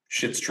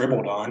shit's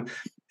dribbled on.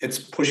 It's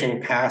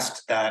pushing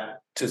past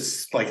that to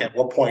like, at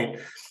what point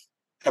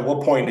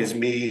is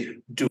me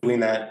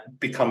doing that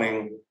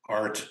becoming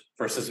art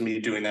versus me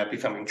doing that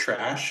becoming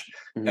trash?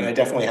 And I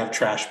definitely have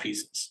trash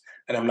pieces,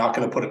 and I'm not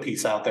going to put a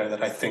piece out there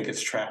that I think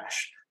is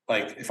trash.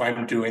 Like, if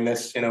I'm doing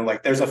this, you know,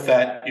 like there's a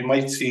FET, you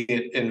might see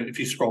it in, if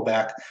you scroll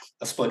back,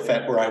 a split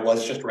FET where I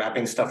was just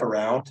wrapping stuff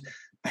around.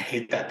 I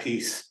hate that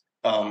piece.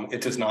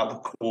 It does not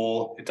look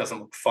cool. It doesn't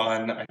look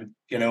fun,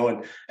 you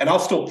know, and I'll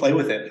still play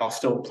with it.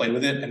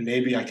 And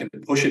maybe I can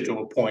push it to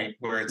a point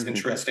where it's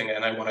interesting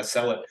and I want to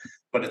sell it,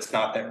 but it's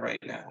not there right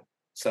now.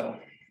 So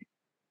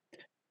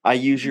I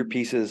use your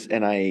pieces,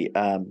 and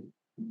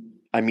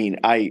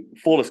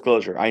full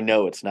disclosure, I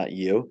know it's not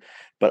you,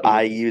 but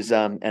I use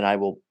them and I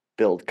will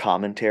build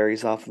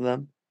commentaries off of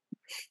them.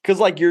 Cause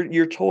like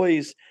your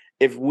toys,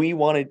 if we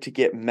wanted to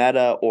get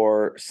meta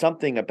or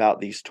something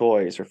about these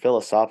toys or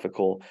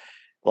philosophical,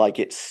 like,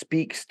 it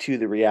speaks to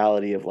the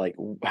reality of like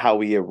how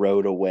we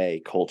erode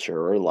away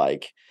culture, or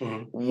like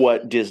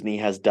what Disney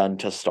has done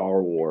to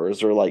Star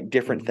Wars, or like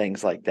different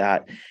things like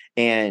that.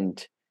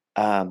 And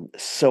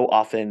so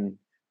often,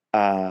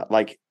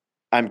 like,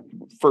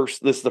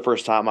 this is the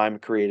first time I'm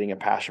creating a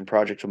passion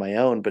project of my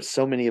own, but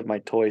so many of my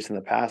toys in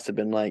the past have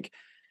been like,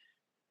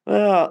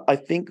 I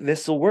think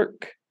this will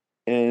work,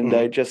 and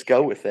I just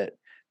go with it.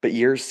 But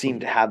yours seem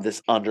to have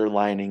this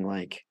underlining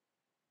like,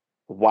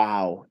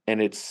 wow,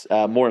 and it's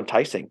more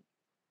enticing.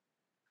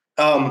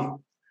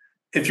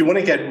 If you want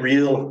to get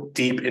real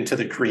deep into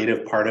the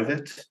creative part of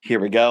it,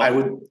 here we go. I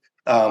would.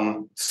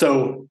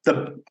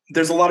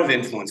 There's a lot of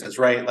influences,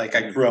 right? Like,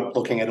 I grew up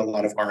looking at a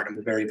lot of art. I'm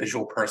a very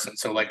visual person,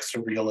 so like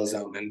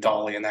surrealism and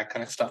Dali and that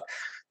kind of stuff,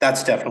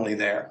 that's definitely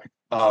there.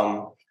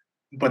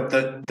 But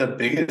the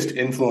biggest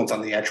influence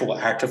on the actual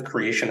act of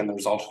creation and the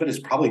result of it is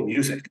probably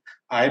music.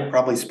 I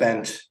probably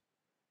spent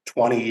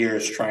 20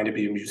 years trying to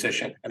be a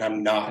musician, and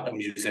I'm not a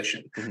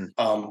musician.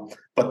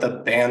 But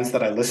the bands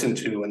that I listened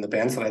to and the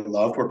bands that I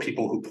loved were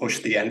people who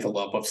pushed the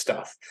envelope of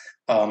stuff.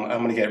 I'm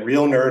going to get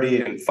real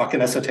nerdy and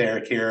fucking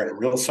esoteric here, and I'm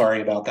real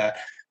sorry about that.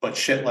 But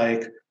shit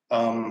like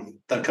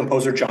the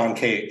composer John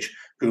Cage,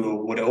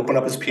 who would open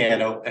up his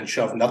piano and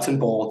shove nuts and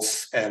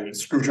bolts and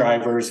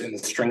screwdrivers in the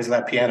strings of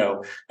that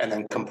piano and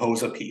then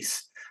compose a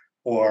piece.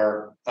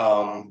 Or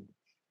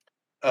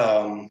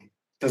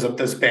there's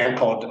this band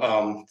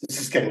called,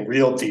 this is getting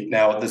real deep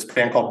now, this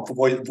band called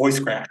Voice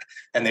Crack,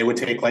 and they would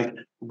take like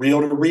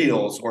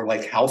reel-to-reels or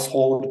like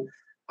household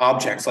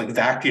objects like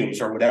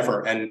vacuums or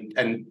whatever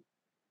and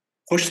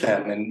push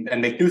them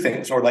and make new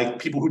things. Or like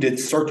people who did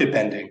circuit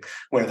bending,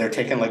 where they're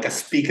taking like a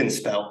speak and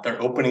spell,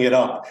 they're opening it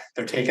up,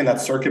 they're taking that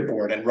circuit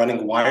board and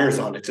running wires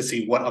on it to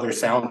see what other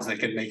sounds they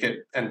could make it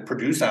and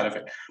produce out of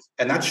it.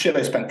 And that's shit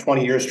I spent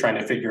 20 years trying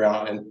to figure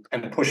out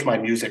and push my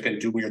music and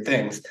do weird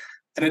things.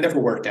 And it never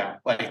worked out.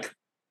 Like,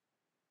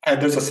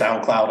 there's a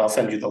SoundCloud. I'll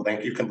send you the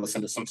link. You can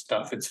listen to some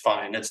stuff. It's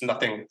fine. It's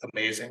nothing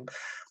amazing.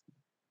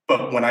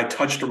 But when I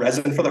touched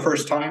resin for the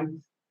first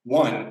time,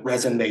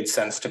 resin made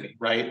sense to me,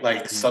 right?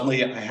 Like,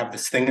 suddenly I have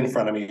this thing in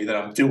front of me that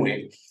I'm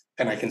doing,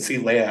 and I can see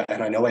Leia,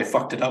 and I know I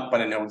fucked it up,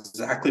 but I know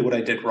exactly what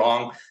I did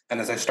wrong.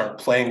 And as I start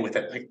playing with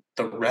it, like,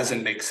 the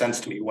resin makes sense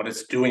to me. What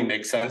it's doing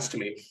makes sense to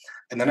me.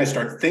 And then I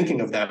start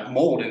thinking of that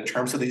mold in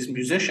terms of these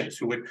musicians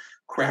who would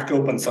crack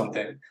open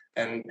something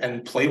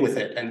and play with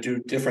it and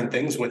do different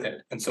things with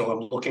it. And so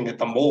I'm looking at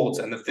the molds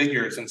and the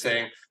figures and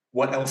saying,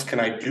 what else can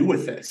I do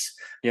with this?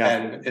 Yeah.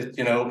 And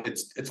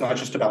it's not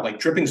just about like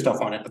dripping stuff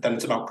on it, but then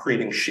it's about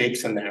creating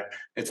shapes in there.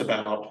 It's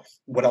about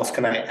what else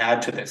can I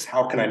add to this?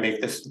 How can I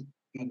make this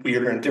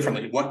weirder and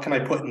differently? What can I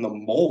put in the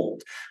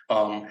mold?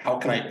 How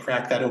can I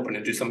crack that open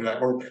and do something like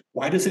that? Or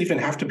why does it even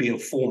have to be a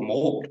full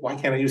mold? Why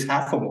can't I use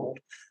half a mold?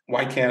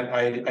 Why can't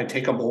I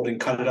take a mold and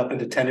cut it up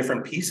into 10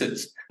 different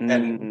pieces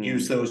and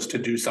use those to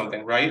do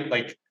something, right?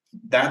 Like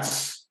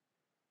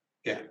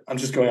I'm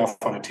just going off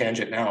on a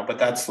tangent now, but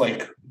that's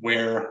like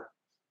where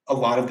a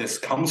lot of this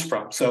comes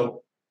from.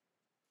 So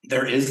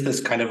there is this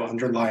kind of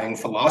underlying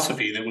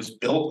philosophy that was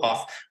built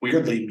off,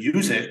 weirdly,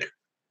 music,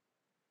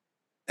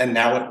 and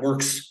now it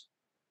works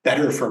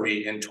better for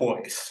me in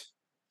toys.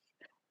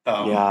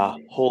 Yeah,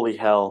 holy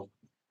hell.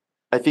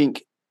 I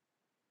think,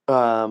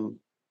 man,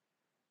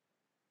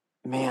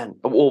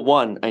 well,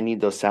 one, I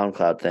need those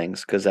SoundCloud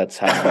things because that's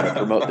how I'm going to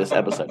promote this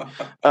episode.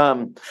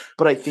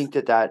 But I think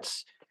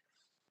that's,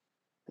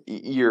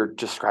 you're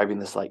describing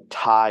this like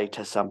tie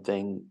to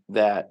something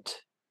that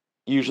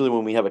usually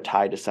when we have a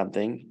tie to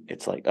something,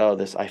 it's like, oh,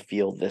 I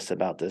feel this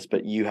about this,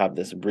 but you have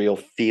this real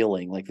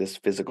feeling, like this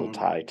physical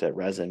tie to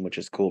resin, which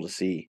is cool to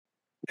see.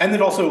 And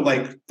then also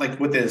like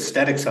with the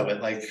aesthetics of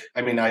it, like,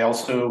 I mean, I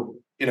also,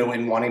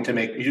 in wanting to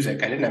make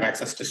music, I didn't have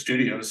access to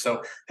studios.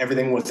 So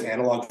everything was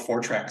analog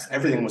 4-tracks.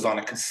 Everything was on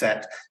a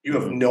cassette. You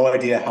have no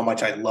idea how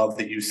much I love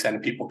that you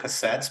send people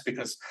cassettes,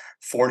 because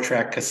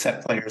 4-track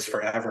cassette players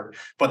forever.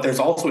 But there's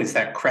always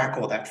that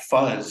crackle, that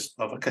fuzz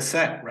of a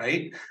cassette,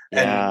 right?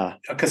 Yeah. And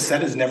a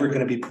cassette is never going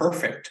to be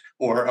perfect,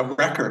 or a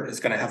record is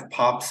going to have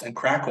pops and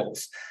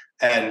crackles.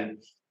 And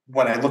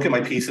when I look at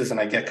my pieces and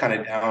I get kind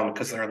of down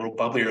because they're a little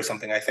bubbly or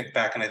something, I think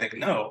back and I think,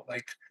 no,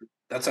 like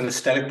that's an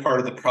aesthetic part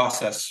of the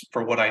process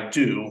for what I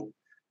do.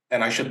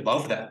 And I should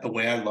love that the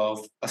way I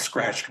love a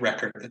scratched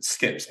record that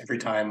skips every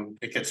time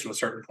it gets to a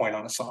certain point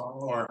on a song,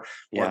 or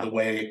the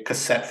way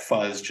cassette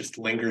fuzz just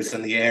lingers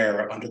in the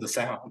air under the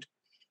sound.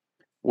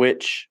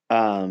 Which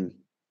bummer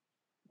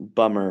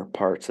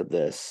parts of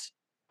this,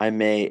 I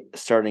may,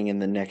 starting in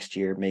the next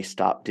year, may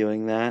stop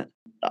doing that.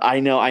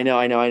 I know.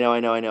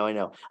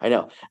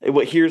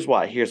 Here's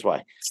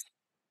why.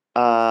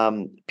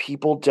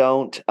 People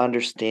don't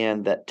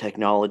understand that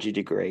technology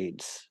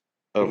degrades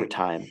over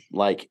time,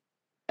 like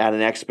at an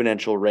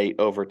exponential rate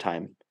over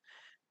time.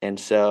 And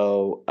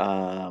so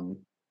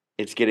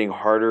it's getting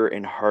harder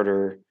and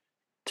harder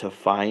to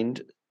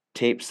find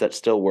tapes that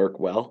still work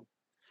well.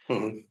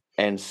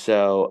 And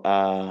so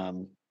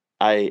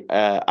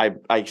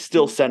I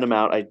still send them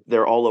out.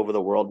 They're all over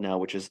the world now,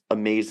 which is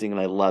amazing,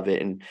 and I love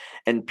it.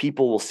 And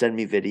people will send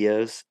me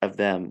videos of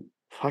them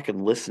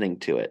fucking listening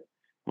to it.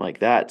 I'm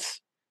like,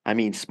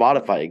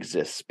 Spotify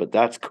exists, but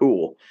that's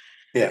cool.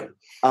 Yeah.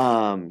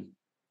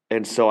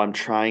 And so I'm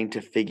trying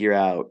to figure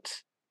out.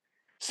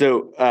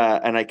 So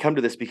and I come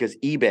to this because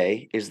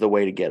eBay is the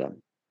way to get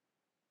them.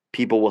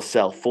 People will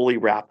sell fully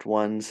wrapped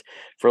ones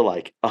for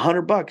like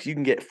 $100. You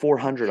can get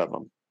 400 of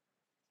them.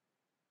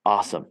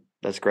 Awesome.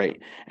 That's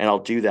great. And I'll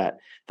do that.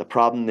 The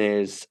problem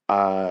is,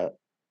 okay,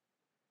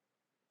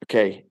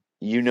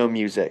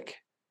 music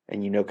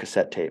and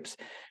cassette tapes.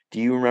 Do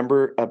you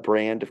remember a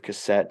brand of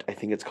cassette? I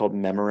think it's called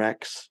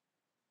Memorex.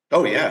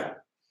 Oh, yeah.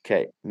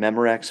 Okay.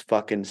 Memorex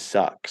fucking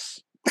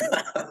sucks.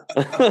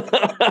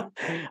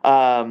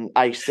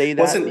 I say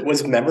that.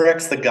 Was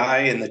Memorex the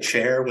guy in the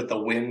chair with the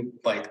wind,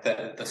 like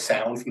the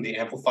sound from the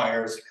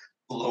amplifiers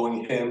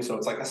blowing him? So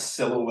it's like a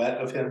silhouette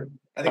of him.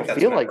 I think that's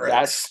feel Memorex. Like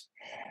that's.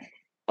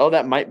 Oh,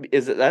 that might be.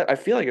 Is it that? I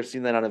feel like I've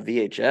seen that on a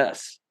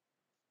VHS.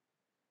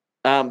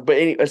 But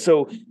anyway,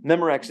 so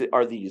Memorex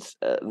are these.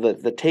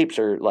 The tapes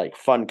are like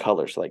fun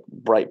colors, like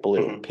bright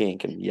blue,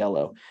 pink, and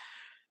yellow.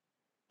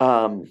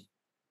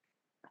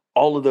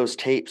 All of those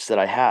tapes that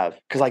I have,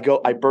 because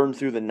I burn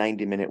through the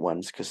 90-minute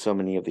ones because so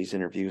many of these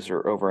interviews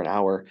are over an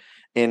hour,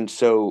 and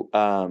so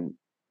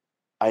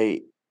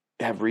I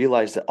have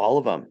realized that all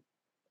of them,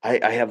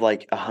 I have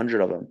like 100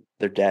 of them.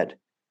 They're dead.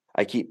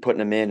 I keep putting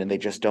them in and they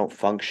just don't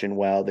function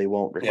well. They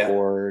won't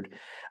record,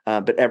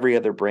 but every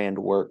other brand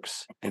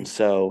works. And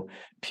so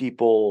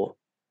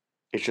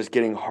it's just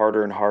getting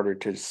harder and harder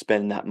to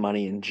spend that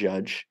money and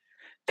judge.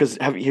 Because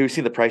have you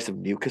seen the price of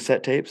new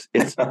cassette tapes?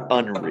 It's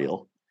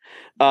unreal.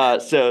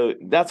 So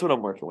that's what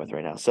I'm working with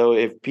right now. So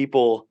if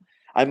people,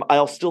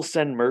 I'll still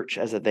send merch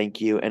as a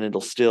thank you, and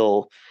it'll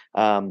still,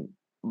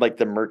 like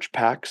the merch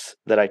packs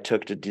that I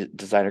took to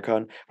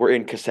DesignerCon were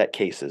in cassette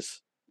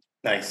cases.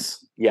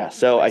 Nice. Yeah,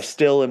 so I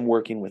still am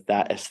working with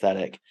that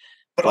aesthetic.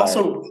 But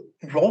also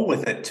roll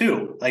with it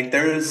too. Like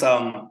there is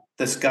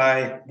this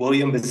guy,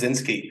 William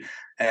Basinski,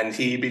 and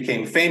he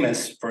became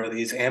famous for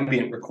these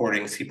ambient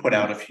recordings he put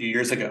out a few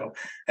years ago.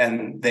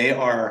 And they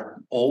are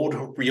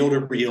old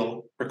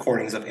reel-to-reel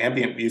recordings of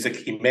ambient music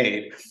he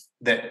made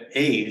that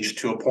aged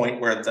to a point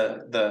where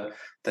the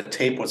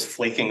tape was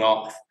flaking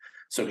off.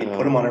 So he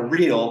put them on a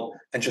reel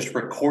and just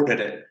recorded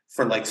it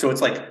for so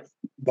it's like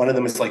one of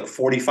them is like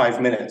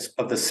 45 minutes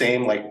of the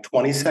same like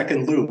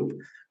 20-second loop,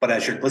 but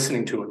as you're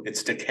listening to it,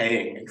 it's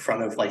decaying in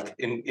front of like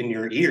in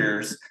your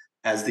ears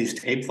as these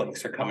tape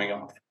flakes are coming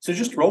off. So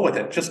just roll with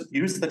it. Just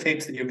use the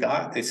tapes that you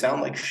got. They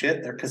sound like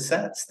shit. They're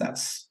cassettes.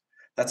 That's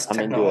I'm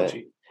technology.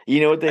 into it.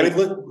 You know what they? I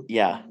mean,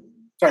 yeah.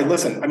 Sorry,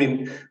 listen. I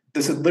mean,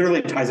 this is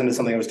literally ties into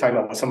something I was talking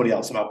about with somebody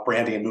else about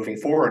branding and moving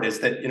forward. Is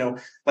that, you know,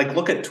 like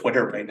look at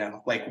Twitter right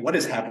now. Like what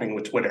is happening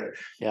with Twitter?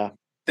 Yeah.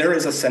 There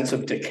is a sense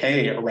of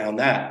decay around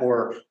that,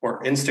 or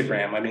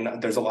Instagram. I mean,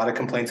 there's a lot of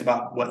complaints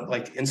about what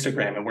like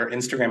Instagram and where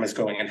Instagram is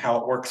going and how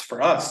it works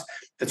for us.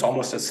 It's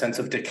almost a sense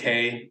of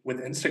decay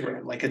with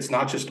Instagram. Like it's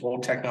not just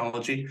old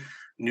technology,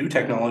 new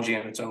technology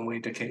in its own way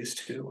decays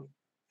too.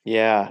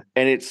 Yeah,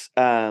 and it's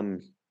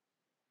and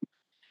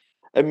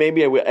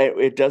maybe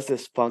it does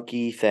this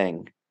funky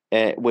thing,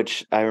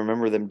 which I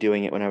remember them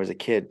doing it when I was a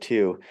kid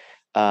too.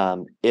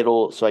 So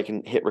I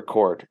can hit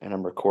record, and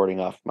I'm recording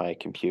off my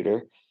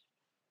computer,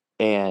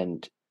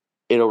 and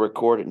it'll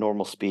record at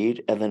normal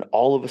speed, and then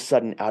all of a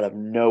sudden, out of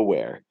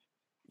nowhere,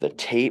 the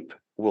tape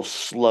will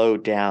slow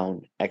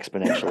down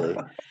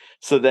exponentially.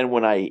 So then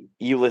when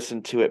you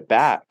listen to it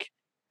back,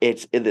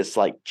 it's in this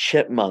like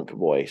chipmunk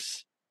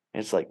voice.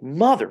 And it's like,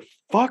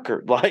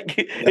 motherfucker, like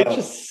it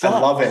just sucks. I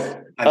love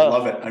it. I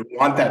love it. I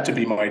want that to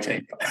be my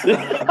tape.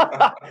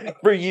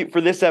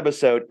 For this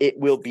episode, it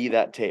will be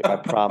that tape, I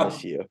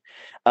promise you.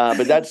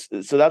 But that's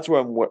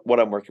what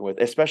I'm working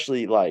with,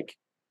 especially like,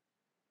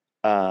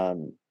 I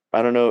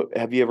don't know.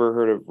 Have you ever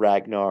heard of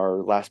Ragnar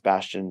or Last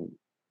Bastion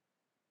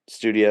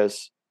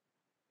Studios?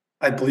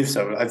 I believe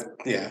so.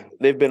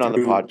 They've been on the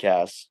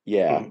podcast.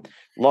 Yeah.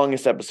 Mm-hmm.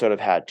 Longest episode I've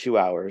had, 2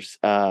 hours,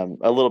 a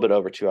little bit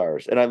over 2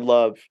 hours. And I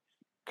love,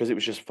 because it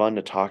was just fun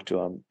to talk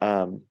to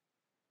them.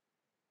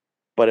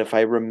 But if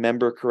I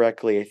remember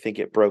correctly, I think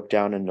it broke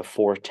down into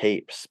 4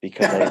 tapes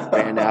because I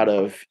ran out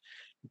of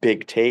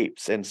big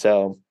tapes. And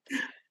so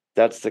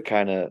that's the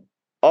kind of,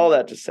 all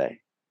that to say,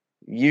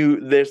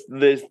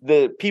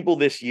 the people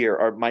this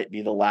year might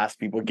be the last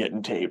people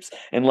getting tapes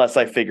unless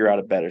I figure out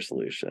a better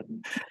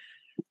solution.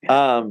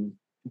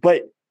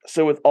 But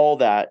so with all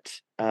that,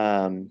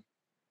 and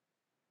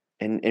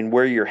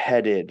where you're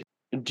headed,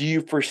 do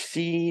you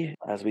foresee,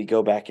 as we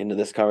go back into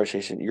this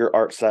conversation, your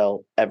art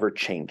style ever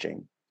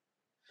changing?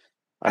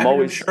 I'm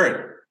always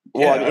sure.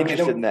 I'm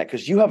interested in that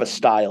because you have a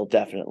style,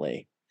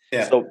 definitely.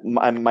 Yeah. So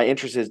my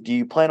interest is, do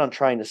you plan on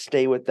trying to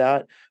stay with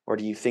that, or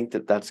do you think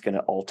that that's going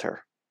to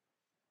alter?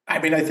 I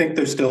mean, I think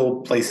there's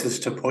still places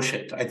to push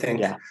it. I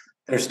think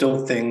there's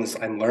still things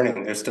I'm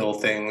learning. There's still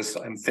things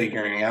I'm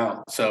figuring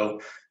out.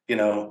 So, you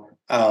know,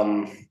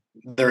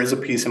 there is a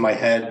piece in my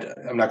head.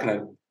 I'm not going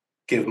to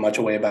give much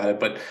away about it,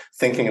 but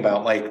thinking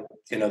about like,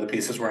 you know, the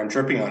pieces where I'm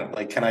dripping on it,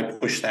 like, can I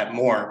push that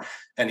more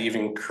and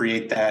even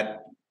create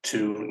that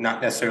to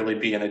not necessarily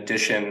be an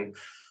addition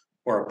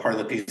or a part of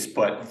the piece,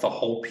 but the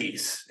whole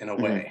piece in a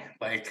way.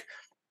 Like,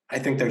 I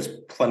think there's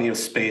plenty of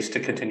space to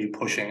continue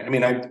pushing. I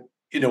mean,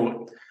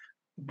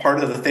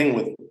 part of the thing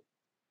with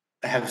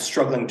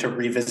struggling to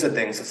revisit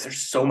things is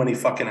there's so many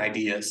fucking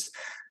ideas.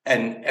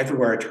 And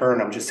everywhere I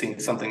turn, I'm just seeing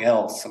something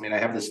else. I mean, I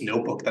have this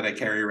notebook that I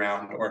carry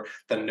around, or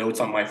the notes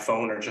on my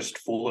phone are just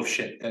full of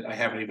shit that I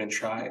haven't even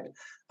tried.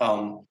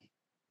 A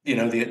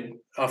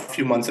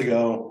few months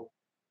ago,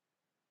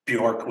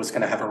 Bjork was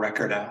going to have a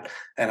record out,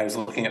 and I was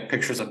looking at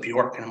pictures of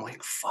Bjork, and I'm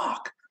like,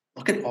 fuck,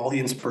 look at all the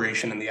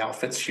inspiration in the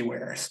outfits she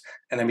wears.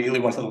 And I immediately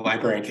went to the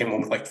library and came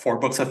home with like 4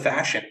 books of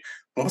fashion.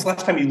 When was the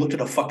last time you looked at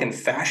a fucking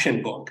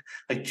fashion book?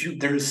 Like, dude,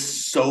 there's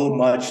so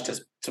much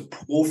to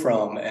pull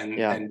from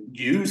and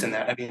use in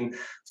that. I mean,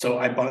 so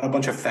I bought a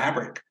bunch of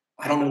fabric.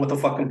 I don't know what the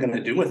fuck I'm going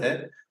to do with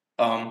it.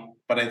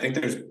 But I think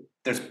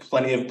there's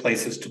plenty of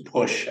places to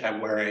push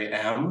at where I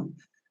am.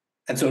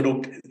 And so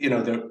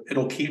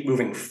it'll keep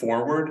moving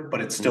forward, but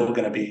it's still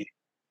going to be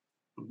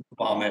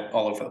vomit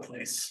all over the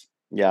place.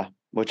 Yeah.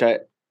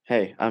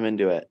 I'm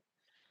into it.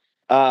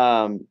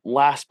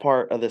 Last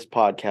part of this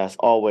podcast,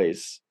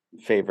 always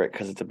favorite,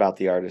 because it's about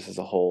the artist as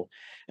a whole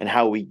and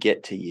how we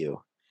get to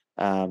you.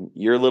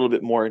 You're a little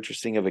bit more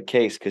interesting of a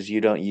case because you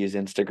don't use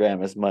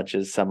Instagram as much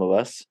as some of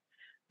us.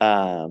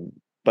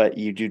 But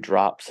you do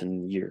drops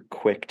and you're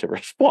quick to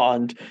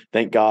respond.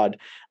 Thank God.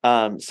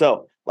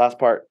 So last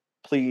part,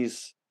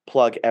 please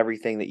plug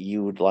everything that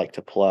you would like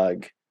to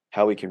plug,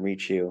 how we can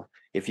reach you.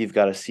 If you've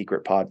got a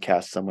secret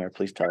podcast somewhere,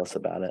 please tell us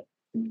about it.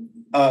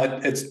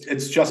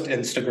 It's just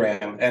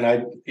Instagram, and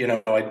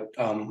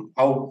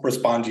I'll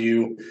respond to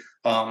you.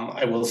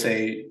 I will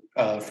say,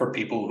 for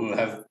people who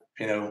have,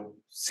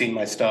 seen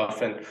my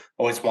stuff and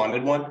always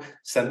wanted one,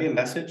 send me a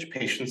message.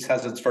 Patience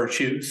has its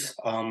virtues.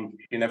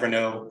 You never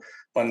know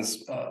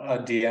when's a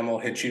DM will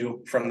hit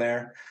you from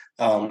there.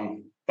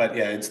 But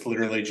yeah, it's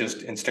literally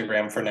just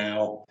Instagram for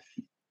now.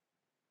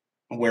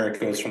 Where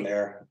it goes from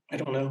there, I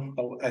don't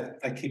know.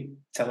 I keep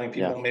telling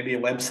people maybe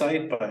a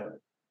website, but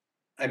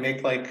I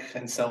make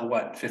and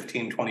sell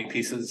 15, 20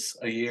 pieces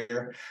a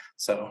year.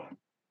 So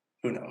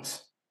who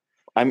knows?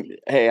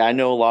 I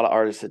know a lot of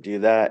artists that do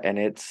that, and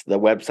the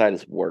website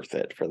is worth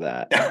it for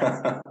that.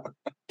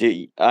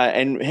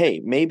 And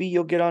hey, maybe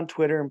you'll get on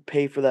Twitter and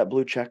pay for that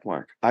blue check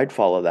mark. I'd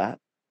follow that.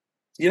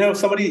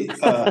 Somebody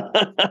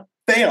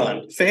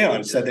Theon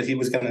said that he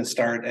was going to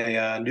start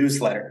a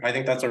newsletter. I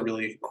think that's a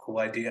really cool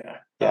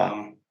idea.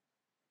 Yeah.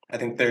 I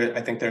think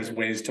there's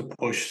ways to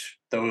push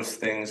those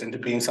things into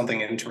being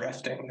something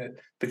interesting that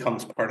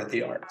becomes part of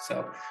the art.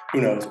 So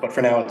who knows? But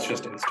for now, it's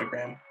just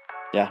Instagram.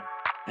 Yeah.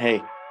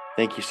 Hey,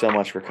 thank you so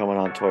much for coming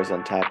on Toys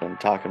on Tap and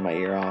talking my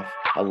ear off.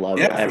 I love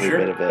every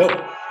bit of it.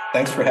 Oh,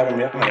 thanks for having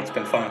me on. It's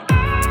been fun.